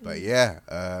 But yeah,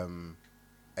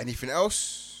 anything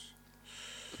else?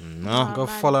 No. Oh, Go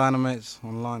man. follow AniMates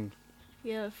online.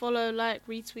 Yeah, follow, like,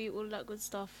 retweet, all that good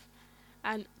stuff.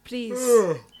 And please,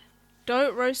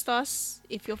 don't roast us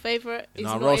if your favourite is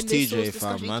Nah, not roast in this TJ, sauce fam.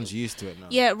 discussion. Man's used to it now.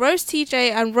 Yeah, roast TJ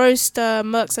and roast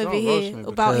Mercs over Don't roast here me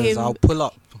about because him. I'll pull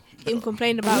up. Him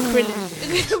complaining about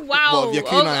Krillin. Wow. What, of your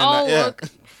kunai and that,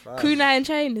 yeah. Kunai and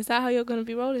chain. Is that how you're gonna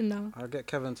be rolling now? I'll get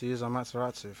Kevin to use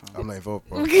Amaterasu. Fam. I'm not involved,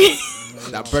 bro.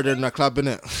 That brother in the club,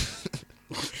 innit?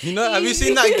 You know, have you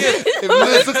seen that gif?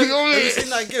 Have Have you seen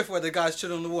that gif where the guy's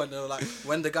chilling on the wall and they're like,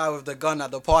 when the guy with the gun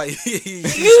at the party,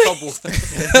 he's trouble.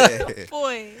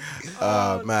 Boy.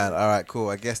 Oh man, all right, cool.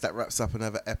 I guess that wraps up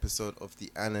another episode of the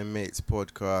AniMates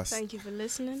podcast. Thank you for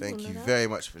listening. Thank all you of that. very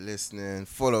much for listening.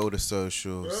 Follow all the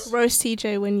socials. Roast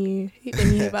TJ when you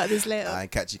hear about this later. And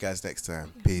catch you guys next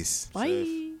time. Peace.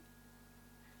 Bye.